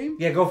no shame?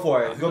 Yeah, go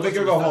for it. Go big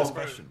or go home.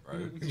 Question,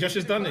 bro. Josh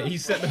has done it. He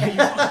set the, he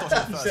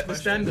set the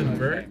standard,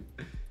 bro.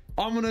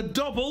 I'm gonna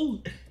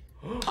double,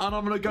 and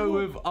I'm gonna go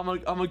with I'm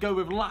gonna go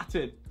with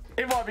Latin.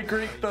 It might be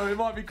Greek though. It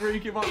might be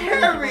Greek. It might be Greek.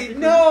 Harry, The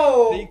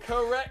no!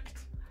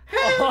 correct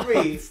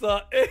Harry!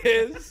 answer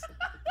is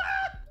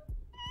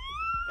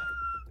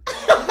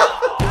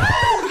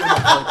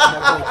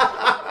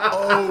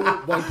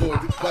Oh my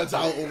god, that's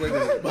out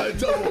already. My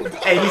double.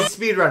 Hey, he's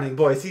speedrunning,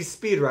 boys. He's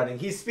speedrunning.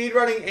 He's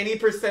speedrunning any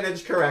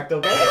percentage correct,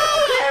 okay?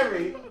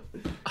 Harry!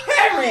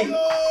 Harry!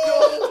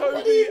 What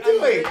are you and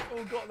doing? Nick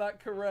all got that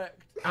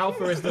correct.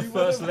 Alpha is the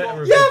first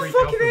letter of Yeah, the Greek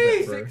fucking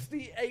alphabet, A. bro.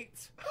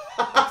 68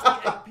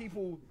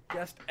 people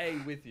guessed A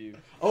with you.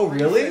 Oh,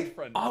 really?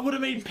 Friend. I would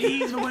have made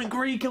peas if I went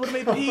Greek. I would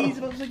have made peas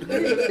if I was like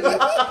Greek.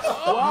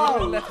 Wow.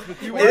 Left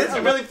with It is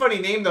a really funny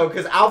name, though,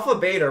 because Alpha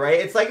Beta, right?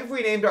 It's like if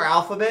we named our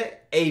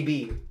alphabet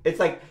AB. It's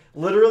like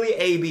literally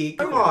AB.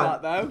 Come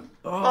on. Though.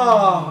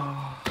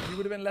 Oh, You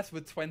would have been left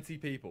with 20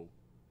 people.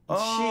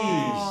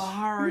 jeez.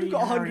 Harry, You've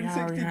got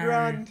 160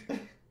 grand.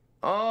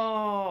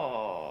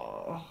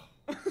 Oh.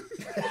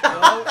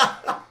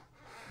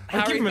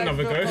 I'll give him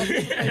another go.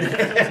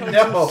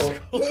 No.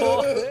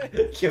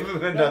 Give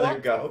him another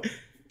go.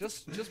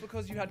 Just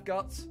because you had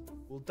guts,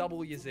 we'll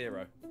double your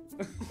 0.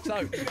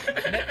 So,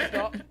 next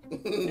up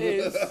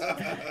is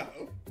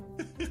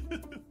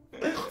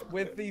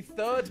with the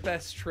third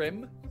best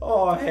trim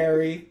Oh,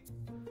 Harry.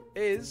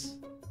 is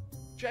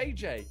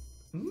JJ.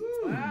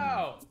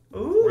 Wow.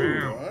 Ooh.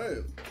 Wow.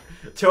 Alright.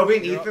 Toby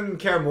and Ethan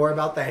care more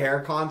about the hair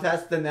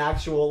contest than the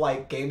actual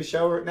like game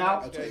show right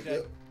now. I'll take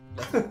it.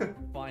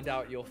 Find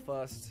out your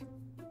first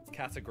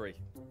category.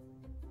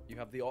 You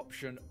have the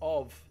option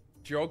of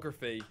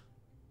geography.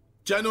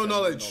 General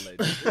knowledge.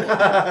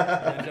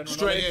 Yeah, general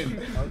Straight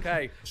knowledge. in.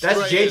 Okay.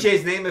 That's Straight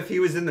JJ's name if he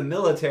was in the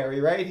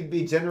military, right? He'd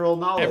be general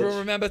knowledge. Everyone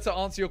remember to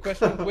answer your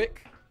question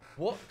quick.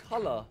 What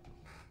color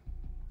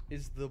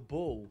is the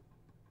bull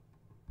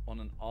on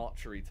an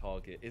archery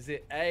target? Is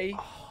it A,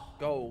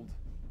 gold,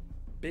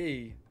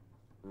 B,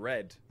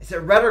 red, Is it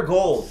red or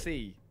gold?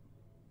 C?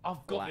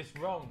 I've got Black. this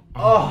wrong.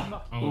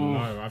 Oh, Oh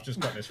no, I've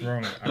just got this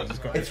wrong. I've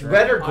just got it's this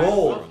red or wrong.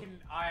 gold.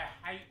 I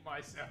hate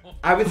myself.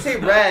 I would say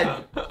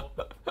red.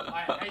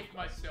 I hate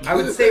myself. I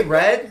would say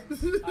red,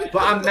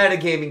 but I'm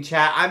metagaming,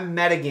 chat. I'm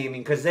metagaming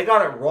because they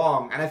got it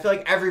wrong, and I feel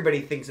like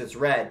everybody thinks it's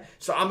red.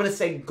 So I'm gonna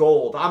say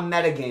gold. I'm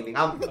metagaming.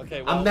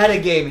 Okay, well, I'm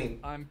metagaming.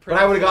 I'm But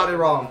I would've gotten it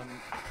wrong.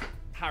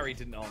 Harry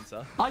didn't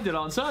answer. I did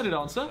answer.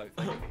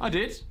 I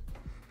did.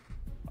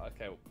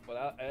 Okay,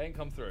 well, it ain't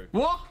come through.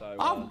 What? So,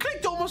 I've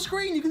clicked on my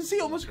screen. You can see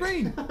it on my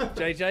screen.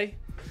 JJ,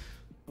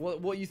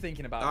 what are you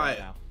thinking about right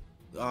now?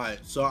 Alright,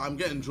 so I'm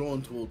getting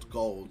drawn towards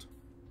gold.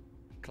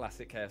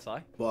 Classic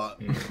KSI.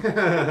 But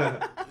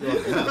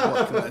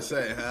what can I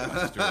say?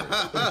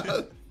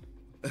 Huh?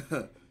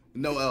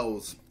 No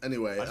L's.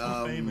 Anyway, That's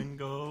my fame and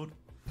gold.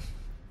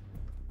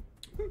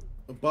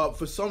 but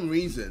for some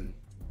reason,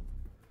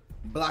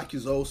 black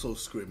is also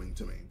screaming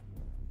to me.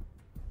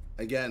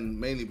 Again,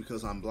 mainly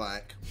because I'm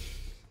black.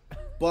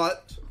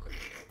 But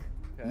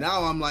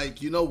now I'm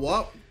like, you know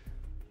what?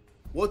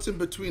 What's in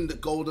between the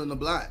gold and the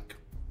black?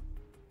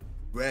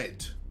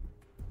 Red.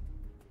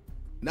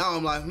 Now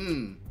I'm like,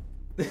 do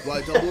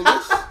I double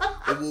this?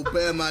 It will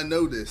bear my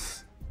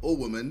notice. Or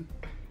woman.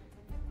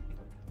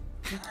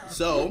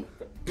 So,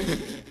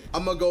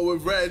 I'm gonna go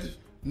with red,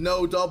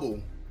 no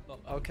double.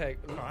 Okay.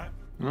 Alright.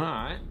 All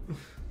right.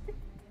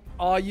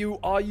 Are you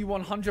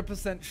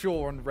 100%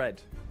 sure on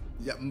red?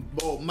 Yeah,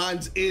 well,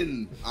 mine's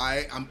in.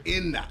 I'm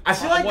in that. I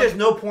feel like there's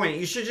no point.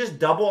 You should just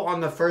double on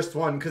the first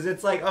one because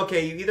it's like,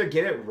 okay, you either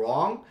get it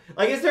wrong.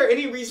 Like, is there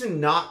any reason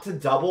not to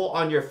double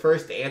on your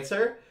first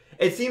answer?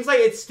 It seems like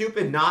it's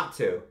stupid not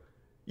to.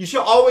 You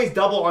should always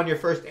double on your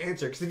first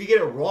answer because if you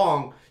get it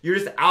wrong, you're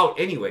just out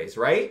anyways,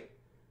 right?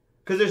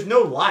 Because there's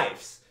no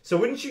lives. So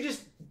wouldn't you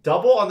just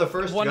double on the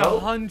first go?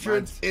 100.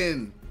 Mine's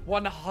in.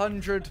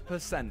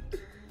 100%.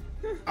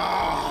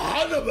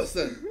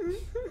 100%.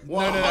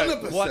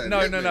 100%.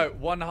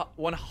 No.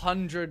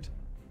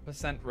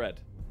 100% red.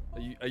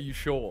 Are you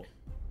sure?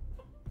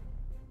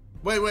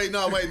 Wait,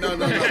 no.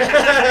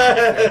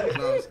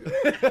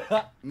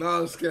 No,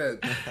 I'm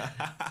scared.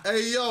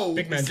 Hey, yo.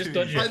 Big man, just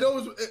dodge I it.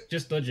 know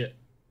Just dodge it.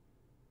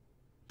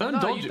 Don't No,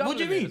 dodge it. What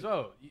do you doubling it mean? As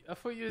well. I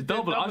thought you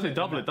Double it. I said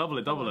double and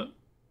it. Double it.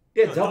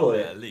 Yeah, double At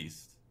it.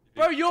 least.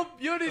 Bro,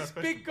 you're this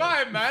big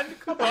guy, man.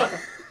 Come on.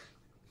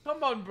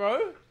 Come on,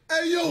 bro.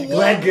 Hey, yo, what?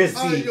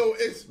 Legacy. Hey, yo,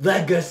 it's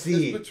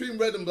Legacy. between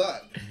red and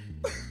black.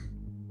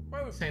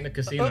 Bro, This ain't a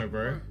casino,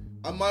 bro.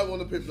 I might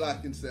want to pick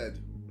black instead.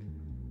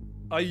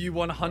 Are you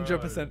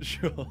 100%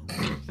 sure?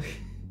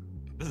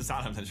 Doesn't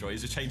sound 100% sure.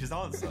 He's just changed his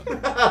answer.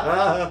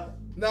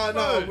 No,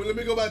 well, let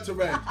me go back to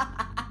red.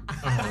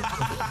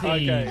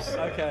 Okay,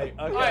 okay,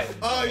 okay.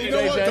 You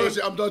know what? JJ? Dodge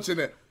it. I'm dodging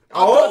it.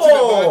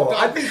 Oh,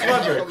 I think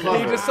clever. He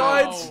Clever.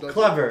 decides.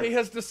 Clever. He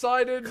has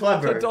decided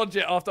Clever. to dodge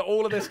it after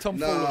all of this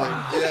tomfoolery.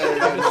 Nah,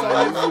 yeah. You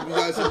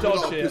guys are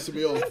dodge it. pissing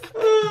me off.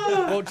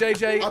 Well,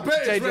 JJ, I bet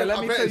it's JJ, red. let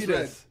I me bet tell it's you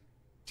this.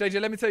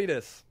 JJ, let me tell you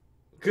this.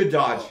 Good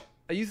dodge.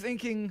 Are you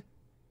thinking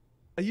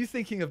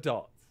of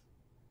darts?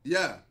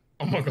 Yeah.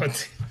 Oh my god.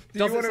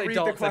 Doesn't wanna say read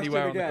the darts question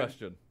anywhere on the again?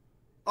 question.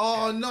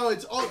 Oh no,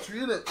 it's archery,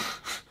 isn't it?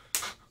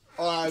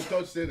 Oh, I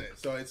dodged in it,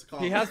 so it's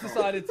calm. He has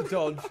decided to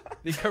dodge.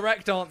 The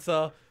correct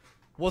answer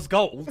was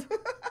gold.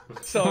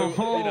 So, you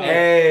know,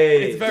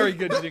 Hey. it's very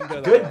good you didn't go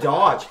that Good way.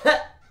 dodge.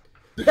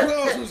 The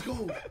class was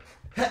gold.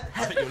 I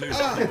think you're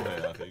losing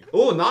here, I think.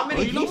 Oh, not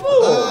many people.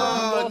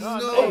 Oh no.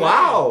 Oh,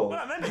 wow.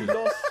 Not that many.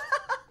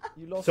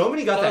 You lost So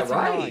many got that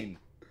 39. right.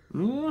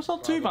 Ooh, it's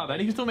not too bad then.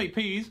 You can still make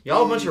peas.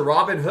 Y'all a bunch of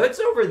Robin Hoods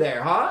over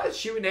there, huh?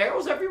 Shooting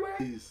arrows everywhere?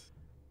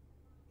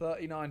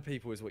 39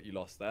 people is what you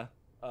lost there.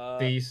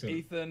 Decent.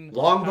 Ethan,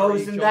 Longbows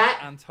Harry, and John,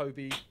 that? and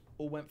Toby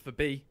all went for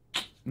B.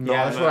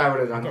 Yeah, that's what I would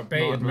have I done. got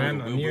baited, man.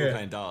 I We knew were it.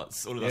 playing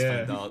darts. All of us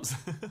Yeah. playing darts.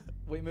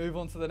 We move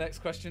on to the next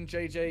question.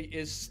 JJ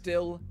is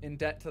still in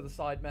debt to the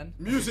Sidemen.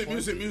 Music. I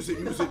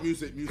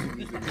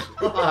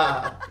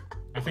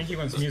think he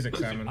wants music,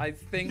 Simon. I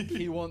think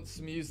he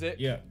wants music.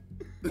 Yeah.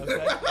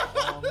 Okay.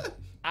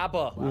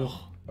 ABBA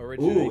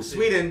originated Ooh,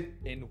 Sweden.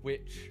 in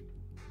which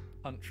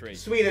country?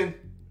 Sweden.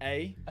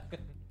 A.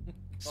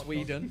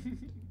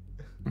 Sweden.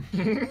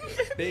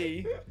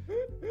 B.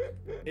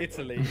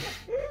 Italy.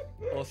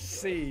 Or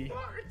C.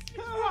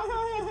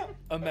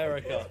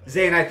 America.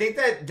 Zane, I think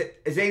that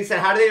Zane said,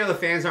 how do they know the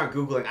fans aren't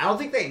Googling? I don't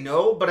think they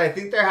know, but I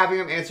think they're having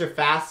them answer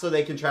fast so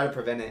they can try to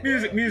prevent it.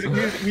 Music.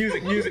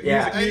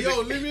 Yeah. Hey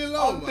yo, leave me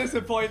alone, I'm man.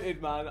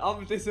 disappointed, man.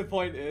 I'm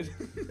disappointed.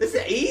 This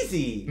is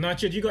easy. No,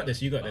 Chid, you got this.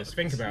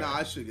 Think about Nah,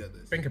 I it. should get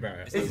this. Think about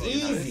it. It's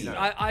easy.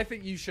 I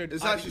think you should.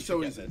 It's I actually think so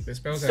you should easy. get this. It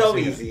spells So out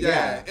easy,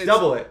 yeah. it's-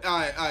 Double it.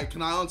 Alright,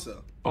 can I answer?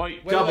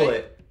 Wait, Double wait.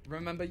 it.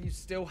 Remember, you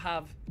still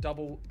have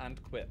double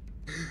and quit.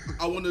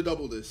 I want to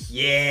double this.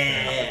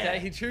 Yeah. Okay,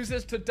 he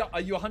chooses to. Are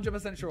you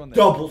 100% sure on this?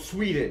 Double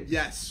Sweden.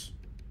 Yes.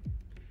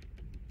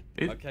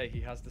 Okay,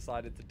 he has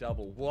decided to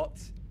double. What?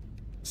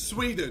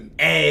 Sweden.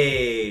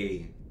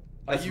 Hey.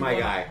 That's you my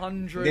guy.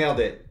 100% Nailed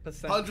it.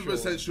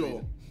 100%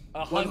 sure.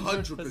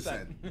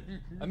 100%.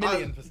 A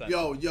million percent.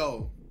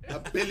 Yo, a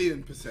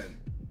billion %.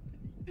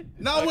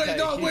 No, Okay, wait,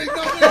 no, he- wait, no,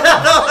 wait. Why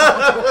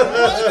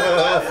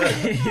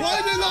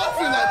are they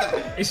laughing like that?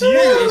 It's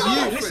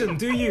you. Listen,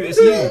 do you? It's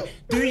you.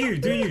 Do you?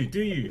 You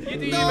do you,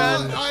 No,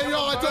 man. I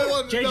don't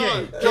want to.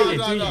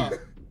 JJ, No.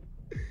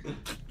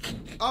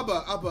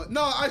 Abba.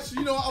 No, actually,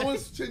 you know what? I want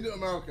to change it to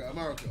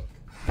America.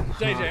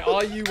 JJ,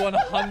 are you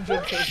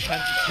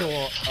 100%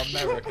 sure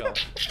America?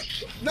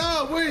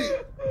 No, wait.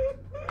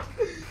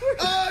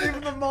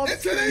 Even the mom's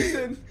Italy.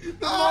 creasing.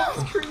 The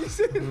mom's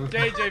creasing.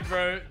 JJ,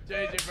 bro.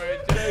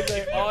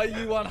 JJ, are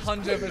you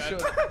 100%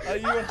 sure? Are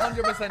you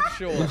 100%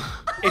 sure?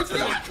 It's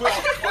not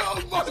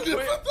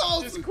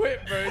 12,000. Just quit,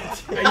 bro.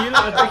 Are you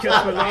not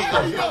ridiculous for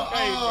laughing?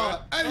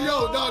 Hey, yo,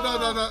 no.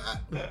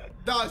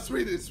 No,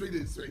 Sweden.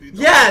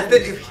 Yeah.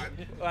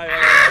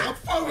 I'm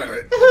foaming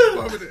it.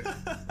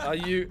 Are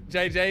you,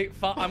 JJ?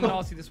 I'm gonna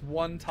ask you this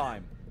one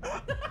time.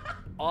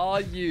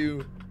 Are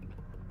you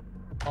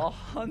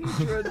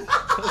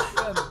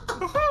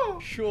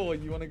 100% sure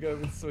you want to go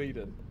with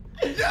Sweden?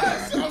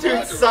 Yes,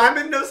 Dude,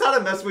 Simon knows how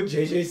to mess with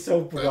JJ so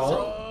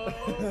well.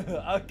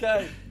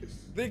 Okay.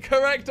 The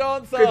correct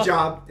answer. Good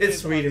job. It's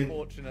is Sweden.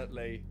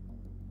 Unfortunately.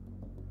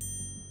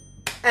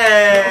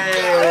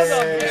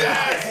 Hey.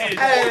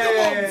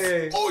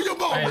 Hey. All your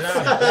moms.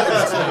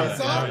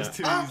 It's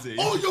too easy.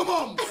 All your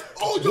moms.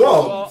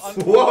 Whoa.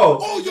 Whoa.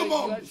 All your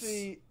moms.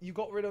 Actually, you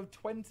got rid of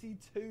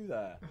 22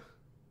 there.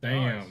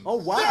 Damn. Oh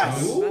wow.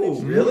 Ooh,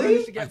 You really?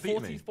 managed to get That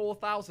beat me.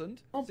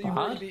 44,000. Not So you've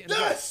already bad. beaten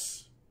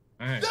Yes.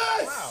 Alright.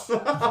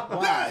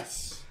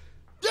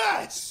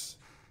 Yes.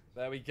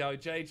 There we go.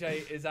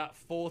 JJ is at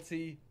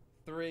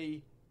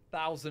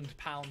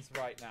 £43,000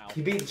 right now.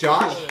 He beat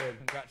Josh.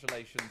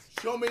 Congratulations.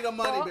 Show me the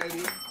money,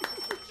 baby.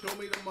 Show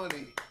me the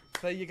money.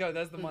 There you go.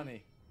 There's the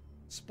money.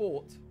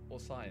 Sport or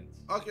science?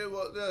 Okay,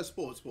 well,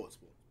 sports.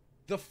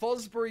 The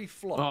Fosbury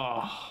flop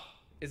Oh.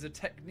 is a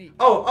technique.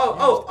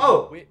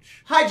 Oh. used in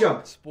which High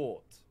jump.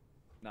 sport?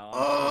 No,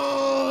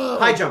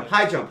 High jump.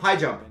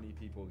 many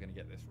people are going to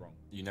get this wrong.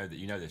 You know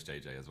this,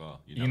 JJ, as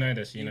well. You know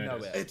this. You know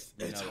it. this.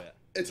 You know it.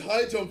 It's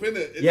high jump, isn't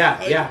it? Yeah.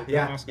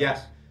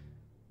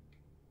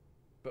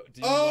 But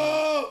do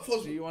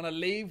you want to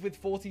leave with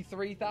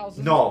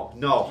 43,000?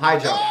 No. High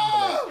jump.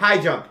 High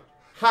jump.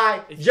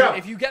 High jump.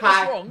 If you get this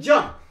high wrong-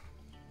 jump.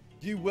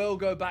 You will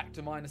go back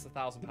to minus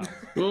 £1,000.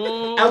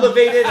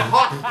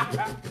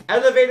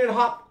 Elevated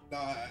hop.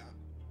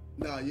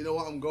 Nah, you know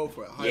what? I'm going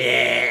for it.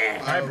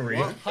 Yeah. Highbury.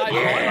 What?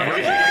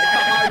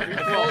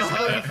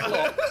 Fosbury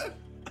flop.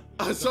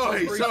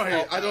 Sorry.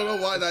 I don't know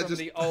why that From just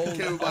the old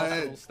came in my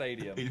Arsenal head.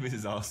 Stadium. He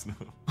misses Arsenal.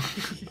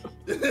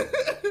 Which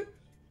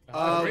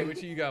are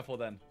you going for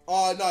then?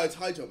 Oh no, it's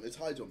high jump. Man.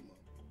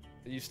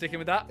 Are you sticking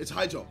with that? It's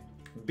high jump.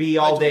 B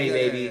all day, Yeah,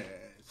 baby. yeah.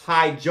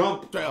 high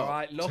jump. Straight All up.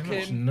 right, lock Too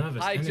much in.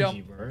 nervous High energy,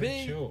 jump. bro.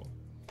 B. Chill.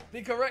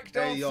 The correct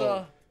Hey, answer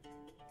yo.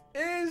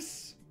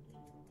 is.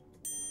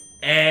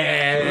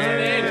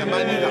 Yeah,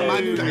 man knew that.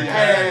 Man knew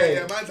that.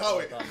 Yeah, man's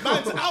out here.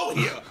 Man's out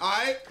here. All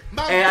right.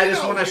 Hey, I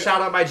just want to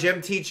shout out my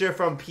gym teacher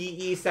from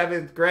PE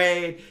 7th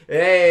grade.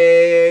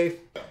 Hey,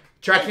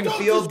 track and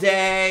field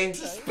day.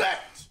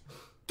 Disrespect.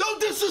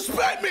 Don't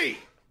disrespect me.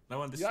 No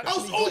one You disrespects.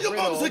 Else all your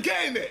mums are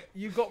getting it.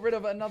 You got rid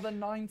of another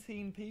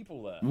 19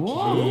 people there.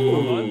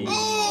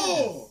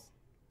 Oh.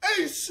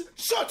 Hey,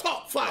 shut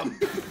up, fam.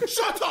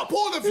 Shut up,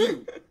 all of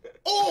you.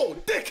 All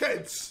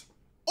dickheads.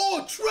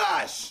 All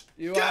trash.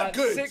 You Get had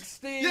good.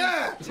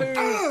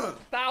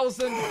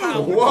 62,000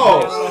 pounds.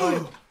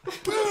 Whoa.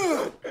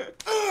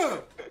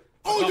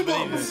 All your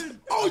mums.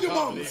 All your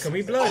mums. Can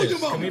we blur All this? your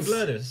Can we mums.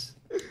 blur this?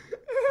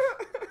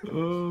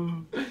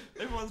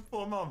 Everyone's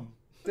poor mum.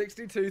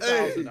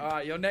 62,000. All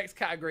right, your next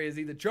category is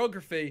either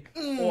geography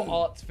or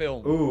arts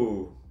film.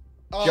 Ooh.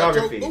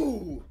 Geography.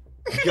 Ooh.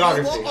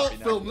 Geography. What art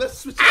film? Let's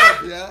switch it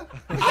up, yeah?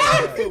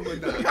 Art film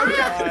with that.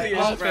 Alright,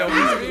 art film.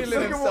 He's feeling Look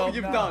at himself what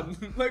you've now.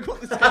 done. Look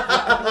what this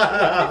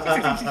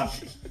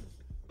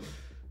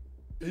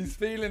He's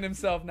feeling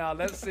himself now.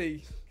 Let's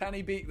see. Can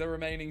he beat the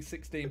remaining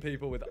 16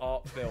 people with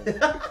art film?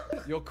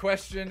 Your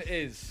question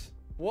is,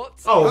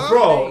 what's Oh, the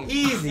bro, name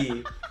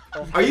easy.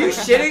 Are you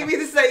shitting me?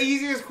 This is the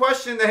easiest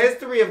question in the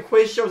history of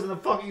quiz shows in the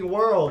fucking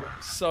world.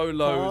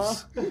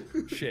 Solo's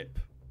ship?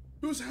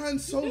 Who's Han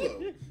Solo?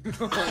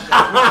 Come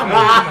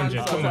on,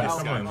 Jay. Come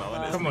on. Come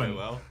on. Come on.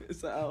 Well. It's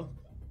that L.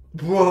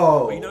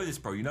 Bro. You know this,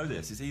 bro. You know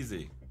this. It's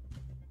easy.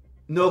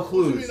 No What do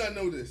you clues. mean I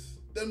know this?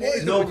 Then what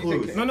is No it?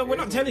 clues. No, we're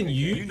not telling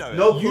you. You know it.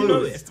 No You know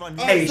clues. it. It's the one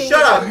Hey, so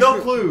shut up. what? No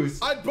clues.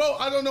 Bro,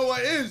 I don't know what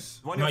it is.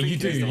 One No, you're you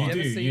do. thinking is the You one. do.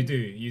 ever You seen- do.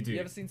 You You do.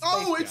 ever seen Space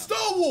Oh, it's Jam?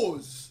 Star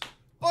Wars.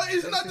 Oh,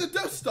 isn't that the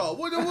Death Star?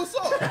 What's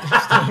up?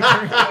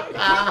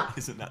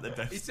 Isn't that the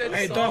best? He said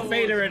Hey, Star Darth Wars,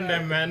 Vader in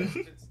them, man.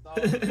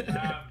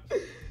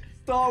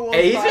 Star Wars.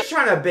 Hey, he's fans just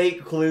trying to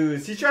bait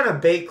clues. He's trying to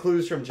bait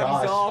clues from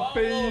Josh. are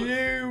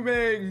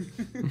fuming.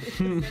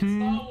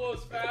 Star Wars,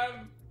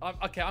 fam.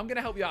 Okay, I'm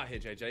gonna help you out here,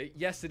 JJ.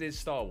 Yes, it is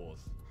Star Wars.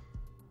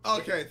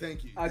 Okay,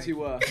 thank you. As you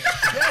were.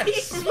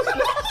 Yes.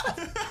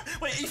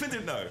 Wait, Ethan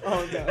didn't know.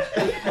 Oh no.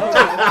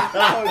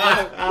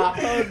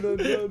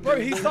 Bro,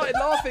 he started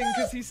laughing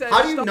because he said.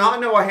 How do you Star- not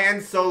know a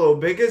Han Solo,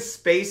 biggest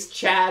space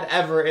Chad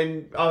ever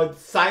in a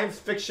science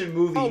fiction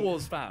movie? Star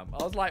Wars, fam?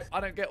 I was like, I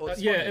don't get what's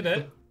Yeah, funny.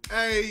 innit?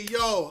 Hey,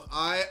 yo,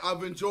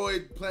 I've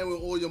enjoyed playing with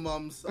all your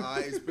mums.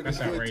 It's been That's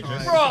a good outrageous.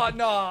 time. Bro,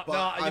 nah.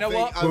 But You I know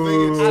think- what? I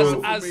think it's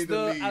time for As me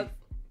to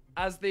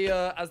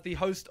leave. the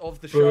host of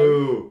the show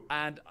Boo.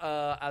 and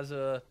as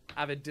a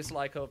avid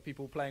disliker of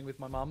people playing with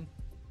my mum,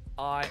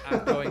 I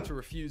am going to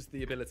refuse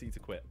the ability to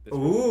quit. This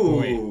week. Ooh.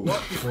 Wait.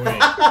 Go on,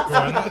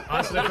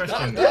 answer the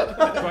question. Go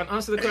on,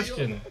 answer the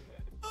question.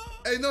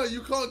 Hey, no,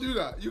 you can't do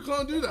that. You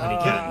can't do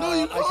that. No,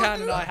 you I can't can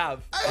do and that. I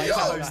have. Hey, I yo,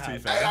 can and I supposed to,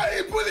 have. fam. Hey, I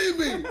ain't bullying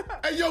me.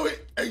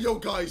 Hey, yo,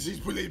 guys, he's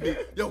bullying me.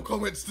 Yo,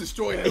 comments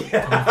destroy him. He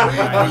ain't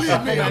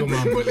bullying me. I'm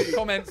being bullied.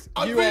 Comments.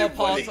 I'm You being are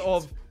part bullied.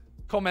 of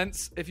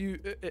comments. If you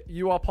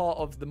are part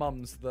of the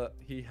mums that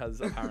he has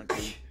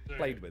apparently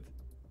played with.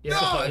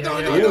 Yeah, No.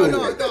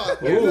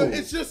 Ooh.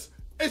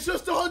 It's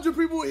just 100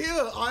 people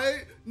here.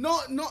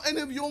 Not any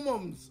of your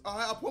mums.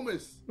 I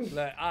promise.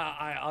 Look,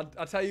 I'll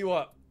tell you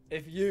what.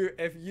 If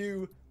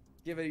you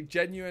give a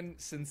genuine,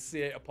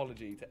 sincere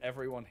apology to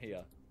everyone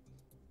here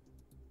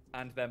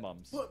and their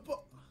mums, But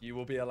you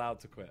will be allowed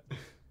to quit.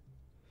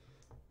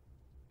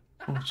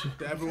 to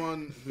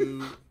everyone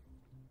who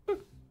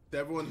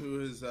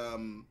is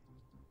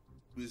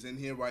who's in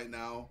here right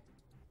now,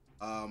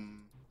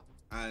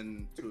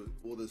 and to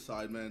all the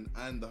sidemen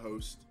and the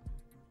host,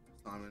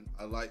 Simon,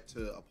 I'd like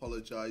to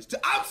apologize to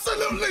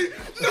absolutely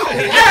no one.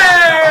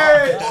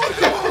 Hey! All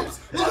your moms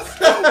are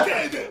still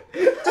getting it.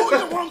 All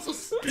your moms are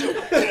still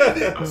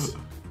getting it.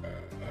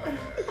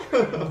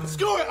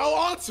 Screw it,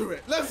 I'll answer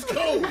it. Let's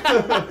go.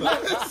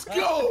 Let's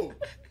go.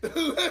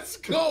 Let's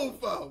go,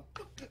 fam.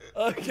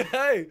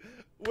 Okay,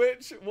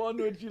 which one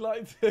would you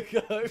like to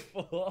go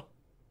for?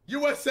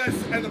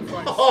 USS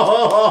Enterprise.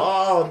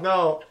 Oh,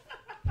 no.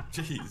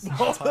 Jeez,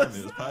 that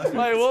timing is perfect.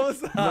 Wait, what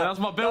was that? That's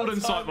my building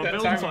site. My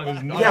building site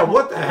is not Yeah,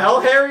 what the hell,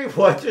 Harry?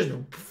 What? Just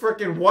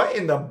freaking what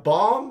in the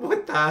bomb?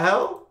 What the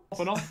hell?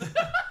 popping off.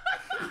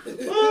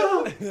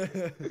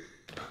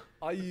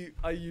 Are you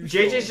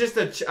JJ's sure? just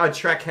a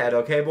Trek head,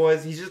 okay,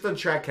 boys? He's just a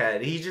Trek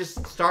head.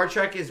 Star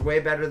Trek is way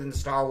better than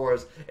Star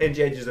Wars, in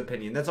JJ's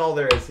opinion. That's all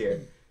there is here.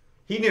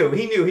 He knew.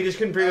 He just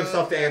couldn't bring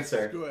himself to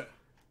answer. Screw it.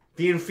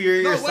 The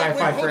inferior No, wait,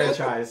 sci-fi hold on.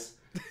 franchise.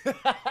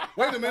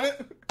 Wait a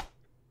minute.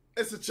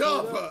 It's a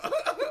chopper.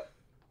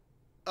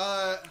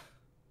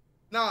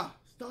 Nah,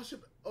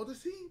 Starship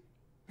Odyssey?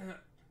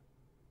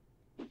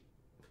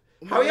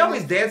 How he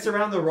always dance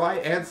around the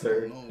right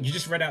answer? No. You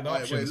just read out the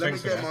Alright, options. wait, let me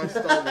Thanks get for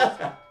my that.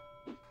 Star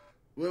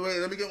Wars. Wait,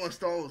 let me get my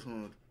Star Wars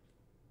mode.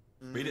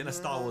 Read it in a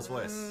Star Wars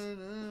voice.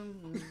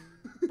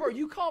 Bro,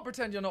 you can't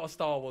pretend you're not a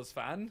Star Wars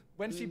fan.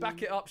 When she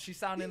back it up, she's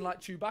sounding like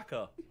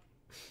Chewbacca.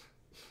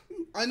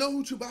 I know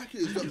who Chewbacca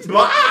is.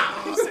 Oh!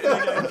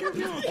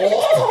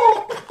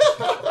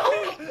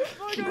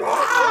 I don't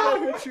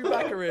know who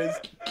Chewbacca is.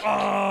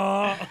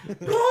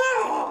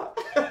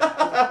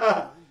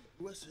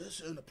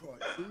 USS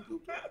Enterprise.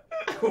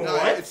 What? No,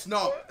 it's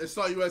not. It's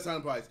not US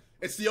Enterprise.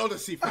 It's the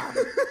Odyssey, fam.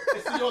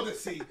 It's the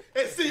Odyssey.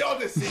 It's the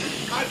Odyssey.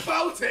 I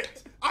felt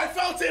it. I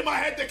felt it in my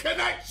head, the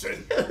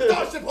connection.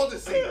 Starship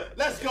Odyssey.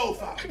 Let's go,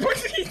 fam. What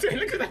are you doing?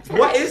 Look at that.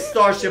 What is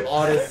Starship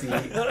Odyssey?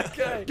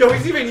 Okay. Yo,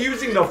 he's even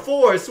using the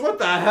Force. What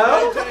the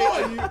hell? Come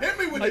on, hit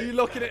me with Are it. you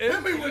locking it in?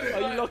 Hit me with it.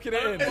 Are you locking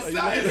it in? It's Are you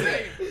that, locking isn't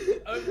it in?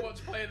 it?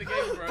 Overwatch player of the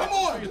game, bro. Come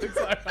on.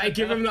 Hey,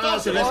 give him the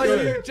answer. Let's Are go.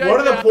 you, One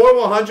of the JJ? poor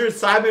 100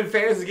 Sidemen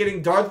fans is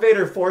getting Darth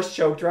Vader Force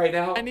choked right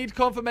now. I need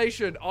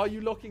confirmation. Are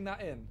you locking that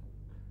in?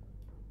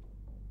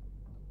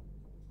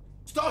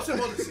 Starship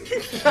Odyssey.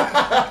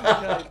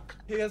 Okay.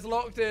 He has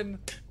locked in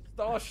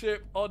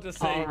Starship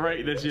Odyssey. I'll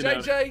rate this, you know.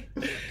 JJ,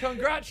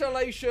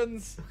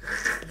 congratulations.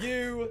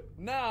 You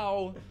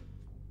now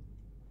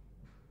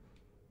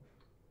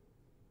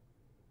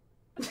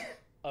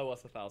owe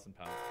us £1,000.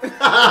 Give him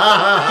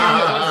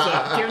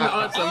the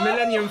answer.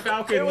 Millennium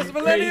Falcon. It was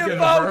Millennium pagan,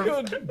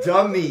 Falcon.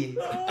 Dummy.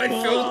 I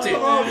felt it.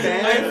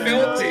 Man. I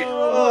felt it.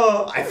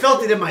 Oh, I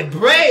felt it in my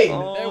brain.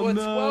 There were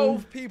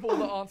 12 people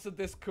that answered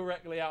this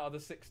correctly out of the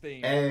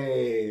 16.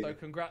 Hey. So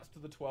congrats to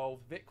the 12.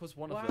 Vic was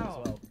one of them as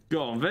well.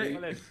 Go on, Vic.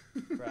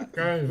 Congrats.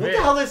 Go, What Vic.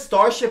 the hell is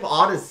Starship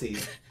Odyssey?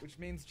 Which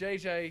means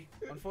JJ,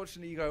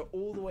 unfortunately, you go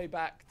all the way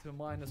back to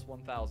minus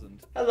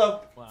 1,000.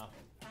 Hello. Wow.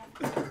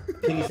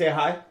 Can you say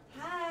hi?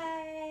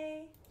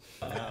 Hi.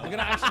 We're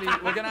gonna actually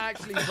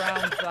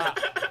round that.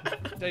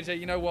 JJ,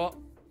 you know what?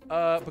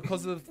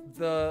 Because of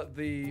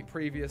the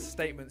previous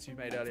statements you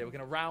made earlier, we're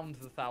gonna round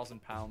the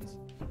 £1,000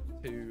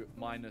 to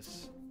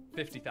minus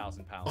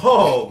 £50,000.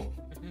 Oh,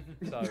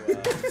 So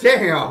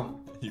damn.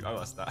 You owe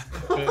us that.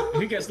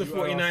 Who gets the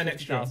 49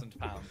 extra?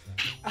 £50,000.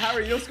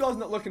 Harry, your score's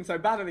not looking so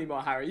bad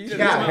anymore, Harry. You did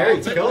Yeah,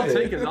 Harry killed I'll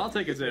take it. it. I'll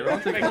take a zero. I'll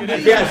take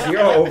it. Yeah,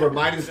 0 over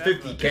minus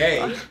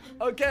 50K.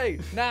 Okay,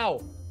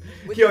 now.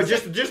 with Yo,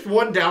 the just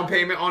one down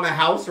payment on a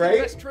house, right?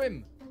 best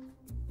trim.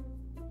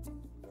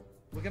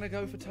 We're gonna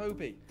go for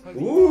Toby.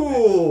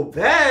 Ooh, My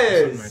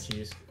Bez.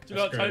 cheese. Do you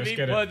know what, Let's go, let's Toby?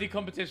 get it. Worthy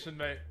competition,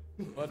 mate.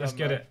 Well Let's done,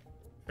 get mate. it.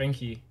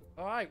 Thank you.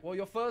 All right. Well,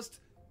 your first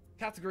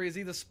category is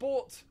either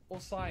sport or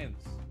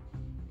science.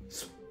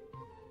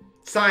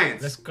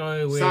 Science. Let's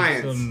go with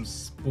Science. some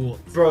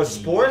sport. Bro,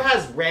 sport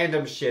has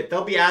random shit.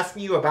 They'll be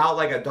asking you about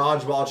like a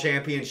dodgeball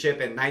championship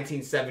in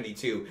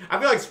 1972. I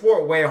feel like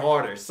sport way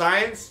harder.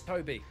 Science?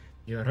 Toby,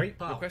 You're right,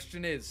 the pal.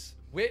 question is,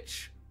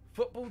 which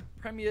football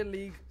Premier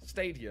League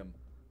stadium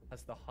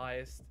has the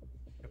highest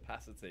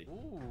capacity?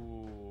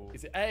 Ooh.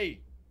 Is it A,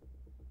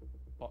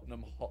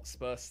 Tottenham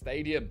Hotspur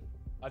Stadium?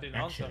 I didn't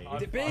Actually, answer.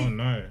 Is it B? oh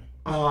no.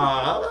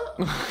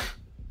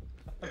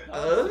 He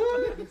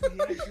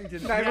actually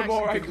didn't. Name a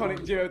more He actually iconic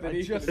didn't. duo than I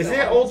you just could Is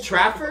say. it Old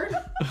Trafford?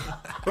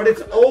 But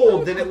it's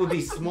old, then it would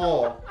be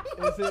small.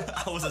 Is it?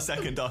 I was a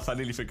second off. I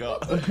nearly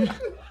forgot.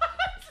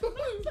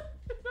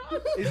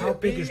 Is How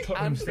it big B, is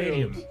Tottenham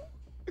Anfield, Stadium?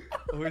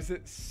 or is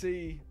it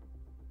C,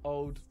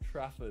 Old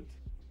Trafford?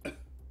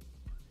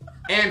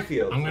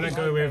 Anfield. I'm gonna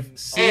go with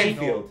C.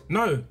 Anfield.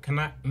 No, can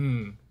I?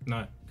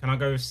 No. Can I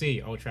go with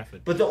C, Old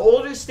Trafford? But the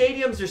older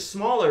stadiums are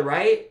smaller,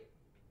 right?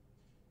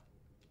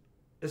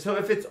 So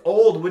if it's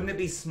old, wouldn't it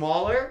be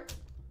smaller?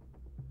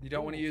 You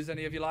don't want to use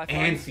any of your life.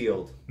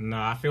 Anfield. No,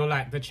 I feel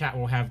like the chat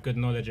will have good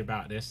knowledge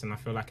about this, and I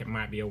feel like it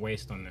might be a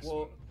waste on this.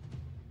 Well,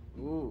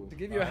 Ooh. to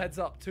give you a heads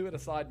up, 2 of the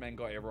Sidemen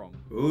got it wrong.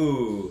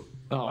 Ooh.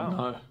 Oh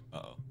no.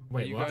 Uh-oh.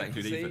 Wait, You what? going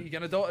Good C? even. You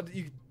gonna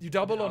you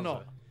double or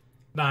not?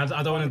 No, I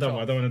don't want to double.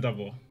 I don't want to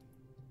double.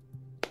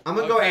 I'm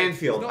gonna go Okay,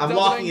 Anfield. he's not I'm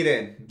locking it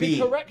doubling. in. The B.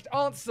 correct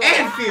answer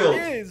Anfield.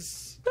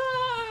 is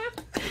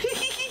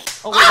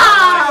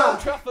Ah! Old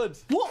Trafford.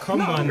 What?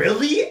 Come on.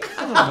 Really?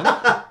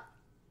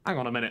 Hang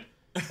on a minute.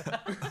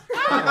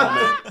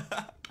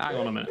 Hang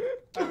on a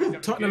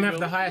minute. Tottenham have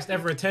the highest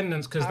ever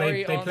attendance because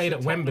Harry they played at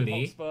answered Tottenham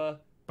Wembley, Hotspur.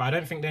 but I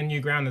don't think their new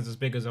ground is as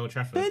big as Old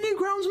Trafford. Their new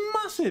ground's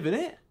massive, isn't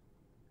it?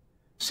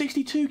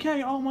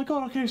 62k. Oh my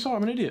god. Okay, sorry,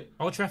 I'm an idiot.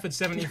 Old Trafford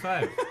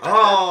 75.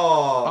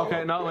 Oh.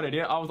 Okay, no, I'm an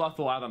idiot. I thought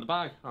I had that in the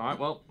bag. All right,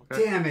 well.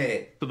 Okay. Damn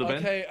it. To the bin.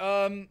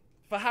 Okay,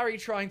 for Harry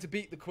trying to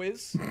beat the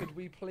quiz, could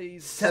we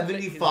please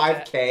split his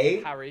 75K?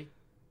 bet, Harry,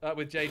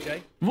 with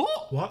JJ?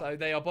 What? What? So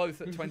they are both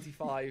at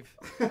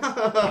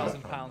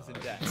 £25,000 in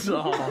debt.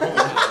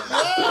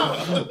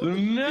 Oh. There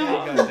you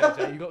No. go,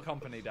 JJ. You got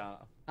company down.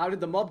 How did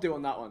the mob do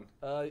on that one?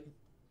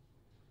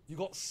 You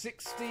got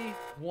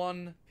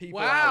 61 people.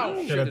 Wow.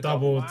 out. Should have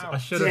doubled. I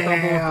should have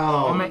Damn.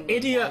 doubled. I'm an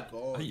idiot.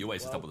 I think you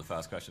wasted double the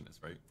first question, is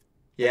right? A lot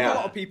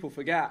Yeah. of people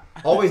forget.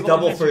 Always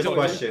double Unless you first dodge it.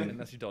 question.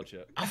 Unless you dodge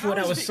it. I thought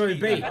that was so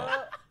big.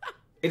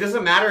 It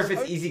doesn't matter if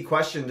it's easy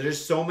question. There's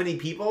so many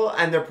people,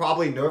 and they're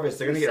probably nervous.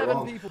 They're gonna get it 7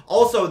 wrong. people.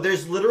 Also,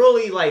 there's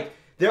literally like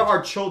there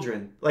are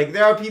children. Like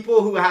there are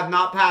people who have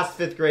not passed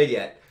 5th grade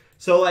yet.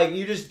 So like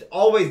you just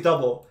always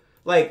double.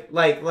 Like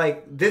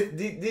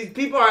these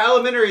people are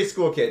elementary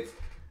school kids,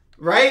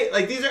 right?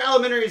 Like these are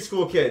elementary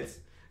school kids.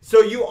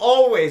 So you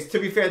always, to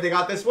be fair, they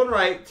got this one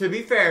right, to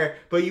be fair,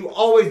 but you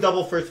always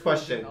double first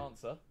question.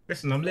 Answer.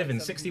 Listen, I'm living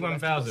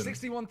 61,000.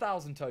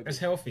 61,000, Toby. It's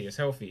healthy. It's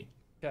healthy.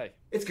 Okay.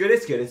 It's good,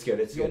 it's good, it's good,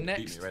 it's Your good.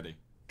 next Keep me ready.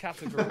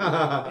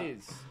 category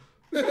is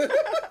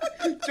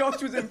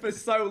Josh was in for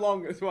so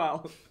long as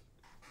well.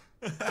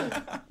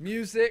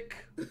 music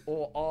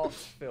or art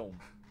film.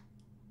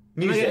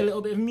 Can I get a Music.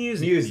 little bit of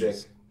music? Music.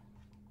 please?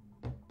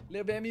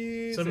 Little bit of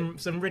music.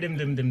 Some rhythm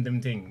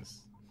dim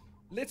things.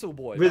 Little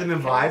Boy. Rhythm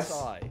by and vibes.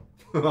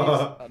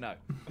 KSI is, no.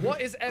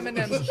 What is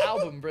Eminem's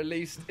album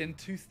released in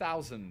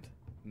 2000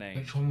 named?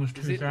 Which one was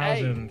Is it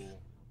 2000?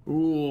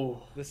 Ooh.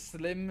 The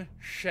Slim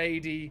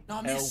Shady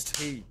I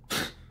missed. LP.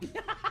 You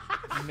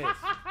missed.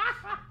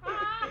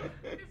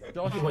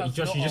 Josh, What, has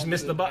Josh, not you just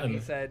missed the answered, button? and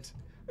He said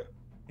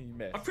he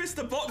missed. I pressed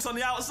the box on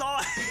the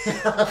outside.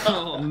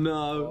 Oh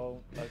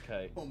no. Oh,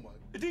 okay. Oh my.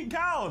 It didn't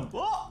count.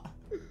 What?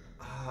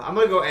 I'm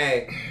gonna go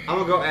A. I'm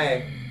gonna go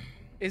A.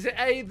 Is it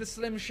A, the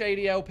Slim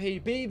Shady LP,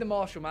 B, the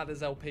Marshall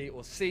Mathers LP,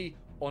 or C,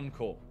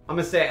 Encore? I'm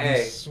gonna say I'm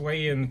A.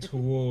 swaying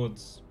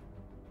towards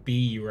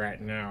B right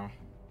now,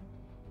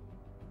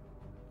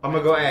 I'm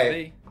gonna go A.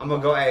 B. I'm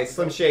gonna go A.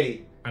 Slim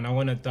Shady. and I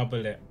want to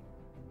double it.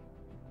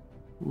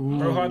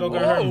 Go hard or go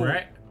home,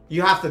 right?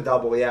 You have to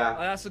double, yeah.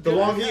 That's a The good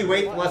longer idea. you wait,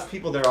 I the like less that.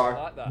 people there I are.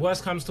 like that.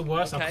 Worst comes to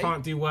worst, Okay. I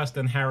can't do worse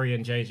than Harry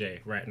and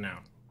JJ right now,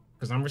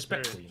 because I'm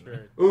respectful. You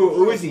know?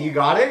 Ooh, Uzi, you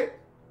got it?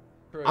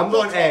 True. I'm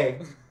going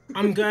A.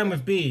 I'm going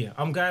with B.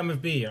 I'm going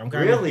with B. I'm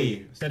going Really? with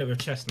B. Said it with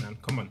chest, man.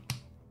 Come on.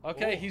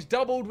 Okay, he's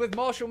doubled with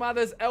Marshall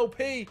Mathers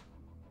LP.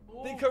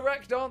 The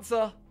correct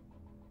answer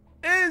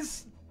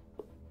is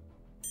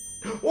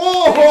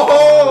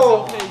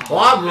Whoa! Well,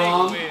 I'm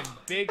wrong.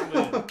 Big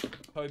win.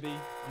 Toby, you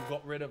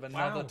got rid of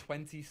another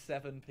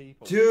 27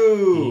 people.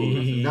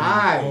 Dude,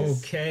 nice.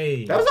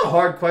 Okay. That was a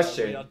hard We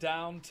question. are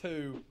down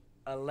to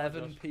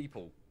 11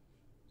 people.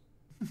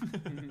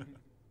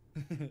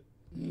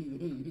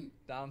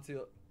 Down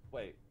to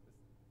wait.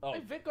 Oh, Hey,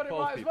 Vic got it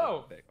 12 right as people.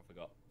 well. Vic, I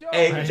forgot.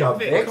 Hey, good job,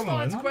 Vic. Come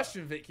Nice on.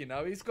 question, Vic. You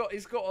know, he's got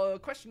a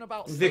question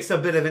about Vic's a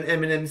bit of an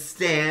Eminem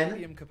stan.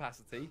 stadium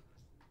capacity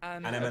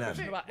and And a Eminem.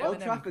 question about Old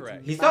Eminem Trafford's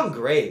correct. He's done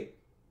great.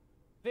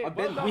 Vic, I've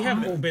been well there. We done.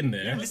 have all been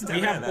there. Yeah, listen to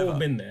We have Eminem all ever.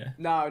 been there.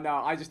 No,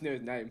 I just knew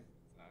his name.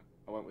 So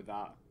I went with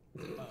that.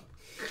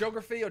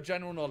 Geography or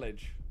general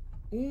knowledge?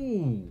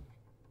 Ooh.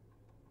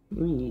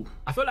 Ooh.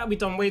 I feel like we've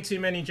done way too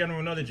many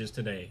general knowledges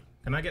today.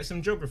 Can I get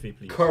some geography,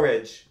 please?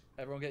 Courage.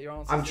 Everyone get your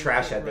answers. I'm in?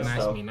 trash at this,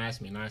 Nice so. me,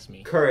 nice me, nice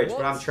me. Courage, but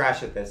What? I'm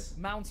trash at this.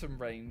 Mountain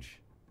range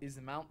is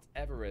Mount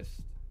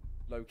Everest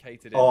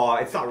located in? Oh,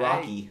 it's not A,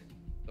 Rocky.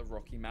 the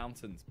Rocky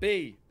Mountains.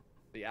 B,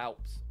 the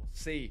Alps. Or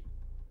C,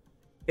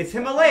 It's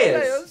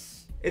Himalayas.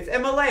 Himalayas. It's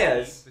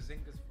Himalayas.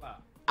 Bazinga's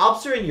flat.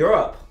 Alps are in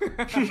Europe.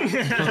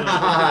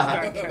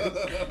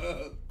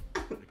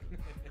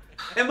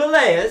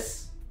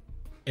 Himalayas.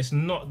 It's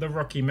not the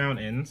Rocky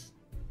Mountains.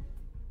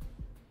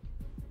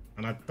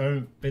 And I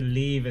don't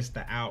believe it's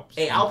the Alps.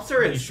 Hey, I'm Alps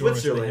are in pretty sure it's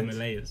the Switzerland.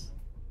 Himalayas.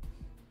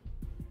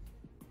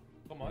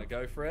 Come Wanna on.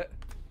 go for it?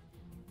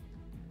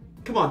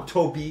 Come on,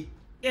 Toby.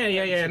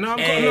 Yeah. No, I'm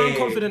Hey.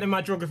 confident in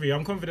my geography.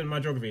 I'm confident in my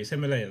geography. It's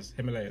Himalayas.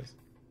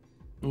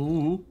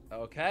 Ooh.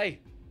 Okay.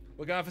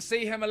 We're going for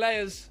C,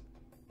 Himalayas.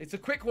 It's a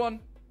quick one.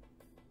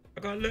 I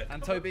gotta look.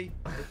 And Toby,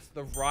 it's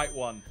the right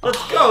one. Let's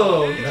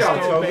go. Good Let's job,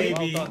 go, Toby.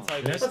 baby. Well done,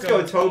 Toby. Let's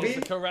go, Toby. It's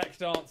the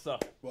correct answer.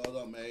 Well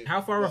done, mate.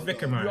 How far off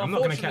Vic am I? You I'm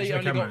not gonna catch unfortunately the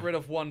only got camera. rid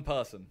of one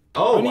person.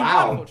 Oh, Only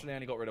wow. Unfortunately,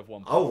 only got rid of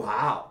one. Oh,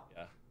 wow.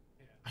 Yeah.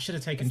 I should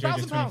have taken It's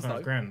JJ's £1,000 25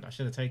 though. grand. I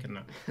should have taken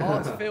that.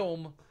 Art,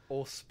 film,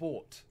 or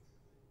sport?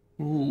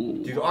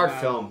 Ooh. Dude, art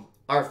film.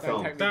 Art Don't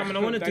film. take me Diamond,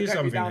 I want to don't do take me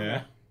something down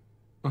here.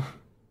 there.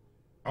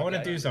 I want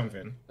to Okay. do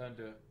something. Don't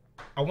do it.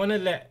 I want to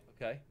let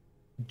Okay.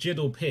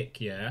 Jiddle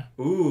pick, yeah?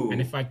 Ooh. And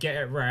if I get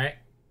it right,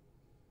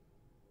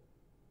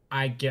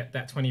 I get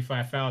that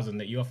 25,000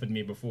 that you offered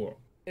me before.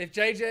 If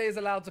JJ is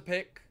allowed to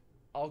pick,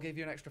 I'll give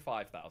you an extra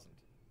 5,000.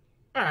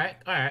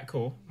 Alright,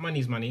 cool.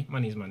 Money's money.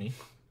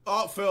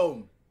 Art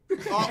film.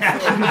 Art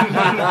film.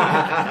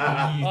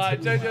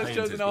 Alright, JJ's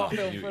chosen Painted art block,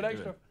 film you for an do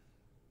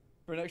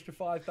extra it.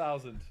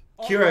 5,000.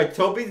 Kira,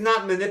 Toby's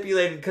not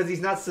manipulated because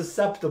he's not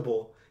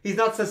susceptible. He's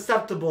not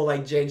susceptible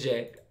like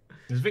JJ.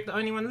 Is Vic the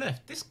only one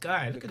left? This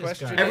guy, look at this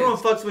question guy. Everyone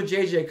fucks with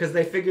JJ because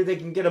they figure they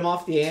can get him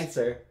off the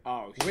answer.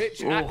 Oh,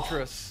 Which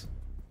actress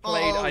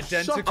played Oh,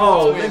 identical shut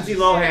Oh, twins Lindsay in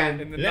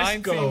Lohan. the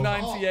Let's go.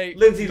 1998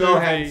 Lindsay movie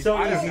Lohan, so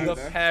I easy. don't know.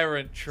 The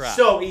Parent Trap?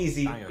 So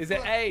easy. Banger. Is it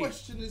What A,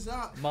 question is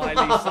that?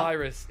 Miley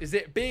Cyrus? Is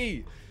it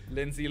B,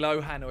 Lindsay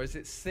Lohan? Or is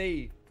it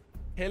C,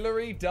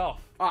 Hilary Duff?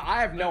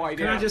 I have no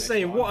idea. Can I just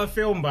say, what a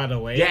film, by the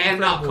way. Yeah,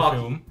 and not Incredible cocky.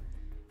 film.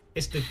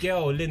 It's the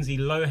girl, Lindsay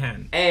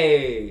Lohan.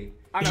 Hey.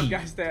 I don't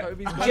guessed it.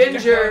 Toby's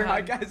Ginger.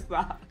 I guessed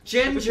that.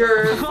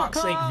 Ginger.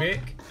 Fuck's sake,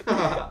 Vic.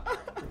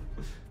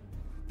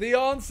 The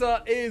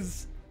answer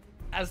is,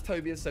 as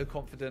Toby is so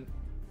confident,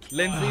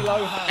 Lindsay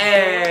Lohan.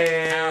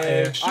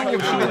 Hey. Surely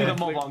completely the mob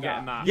flipped aren't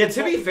getting that. Yeah,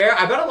 to be fair,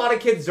 I bet a lot of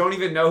kids don't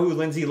even know who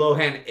Lindsay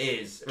Lohan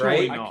is,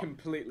 right? Surely I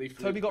completely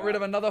flipped Toby got rid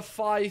of another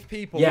 5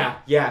 people. Yeah.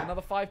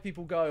 Another 5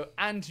 people go,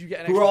 and you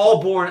get an Who extra. were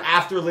all born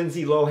after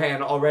Lindsay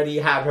Lohan already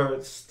had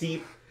her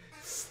steep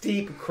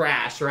steep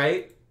crash,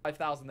 right?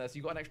 5,000 there, so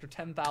you got an extra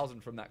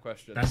 10,000 from that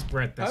question. That's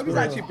bread. That's Toby's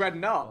bread. actually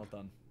breading up. Well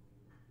done.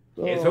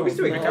 Yeah, Toby's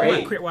doing I might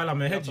great. quit while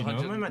I'm ahead, you know.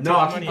 I might No,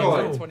 take keep money going.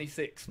 as well.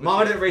 26.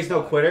 Mama didn't raise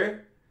no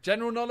quitter.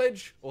 General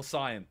knowledge or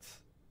science?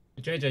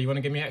 JJ, you want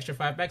to give me an extra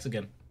 5 bags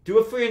again? Do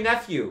it for your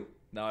nephew.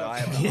 No, I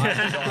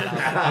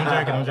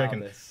haven't. I'm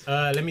joking.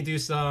 Let me do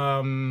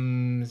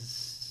some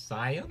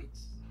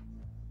science.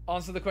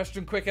 Answer the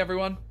question quick,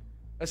 everyone.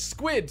 A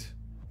squid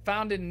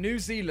found in New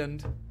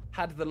Zealand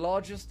had the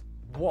largest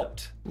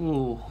what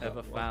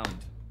ever found?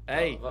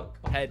 A.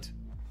 Head.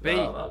 B.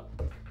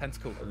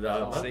 Pentacle.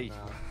 C.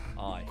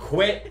 Eye.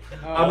 Quit.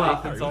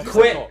 Nathan's on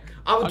Quit. stock.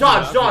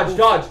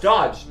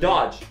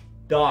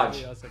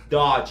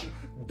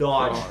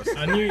 Dodge.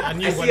 I knew I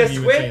one see a of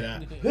you would say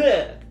squid.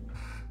 that.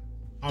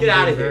 I'm Get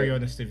out being of here. very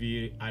honest with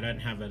you. I don't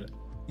have a.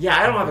 Yeah,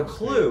 I don't have a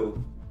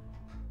clue.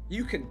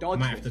 You can dodge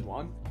Might have this to-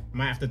 one.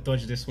 Might have to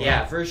dodge this one.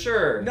 Yeah, for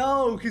sure.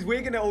 No, because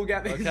we're gonna all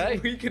get this. Okay.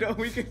 We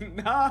can.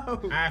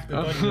 No. I have to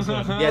dodge this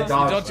one. Yeah,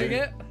 dodge. Dodging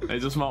it?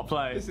 It's a smart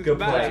play. This is Good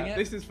meta. play.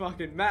 This is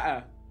fucking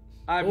meta.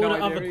 I have All no the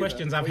idea other either.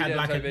 questions I've What you had doing,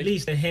 like at Toby?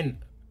 least a hint,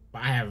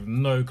 but I have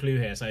no clue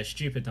here, so it's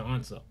stupid to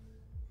answer.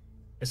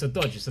 It's a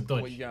dodge. It's a What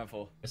are dodge. you going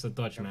for? It's a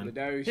dodge, The man.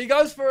 doge. He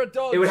goes for a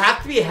dodge. It would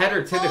have to be a head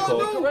or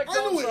tentacle. Oh, no, Correct I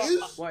know what it answer.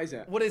 is. What is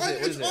it? What is it? What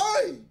It's is it?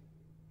 I.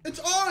 It's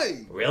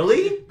I.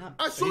 Really?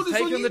 I saw He's this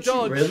on taking the YouTube.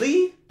 dodge.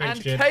 Really? And Thanks,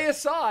 Jed.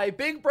 KSI,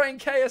 Big Brain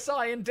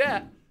KSI in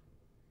debt,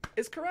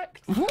 is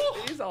correct.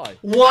 It is I.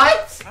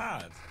 What?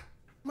 Bad.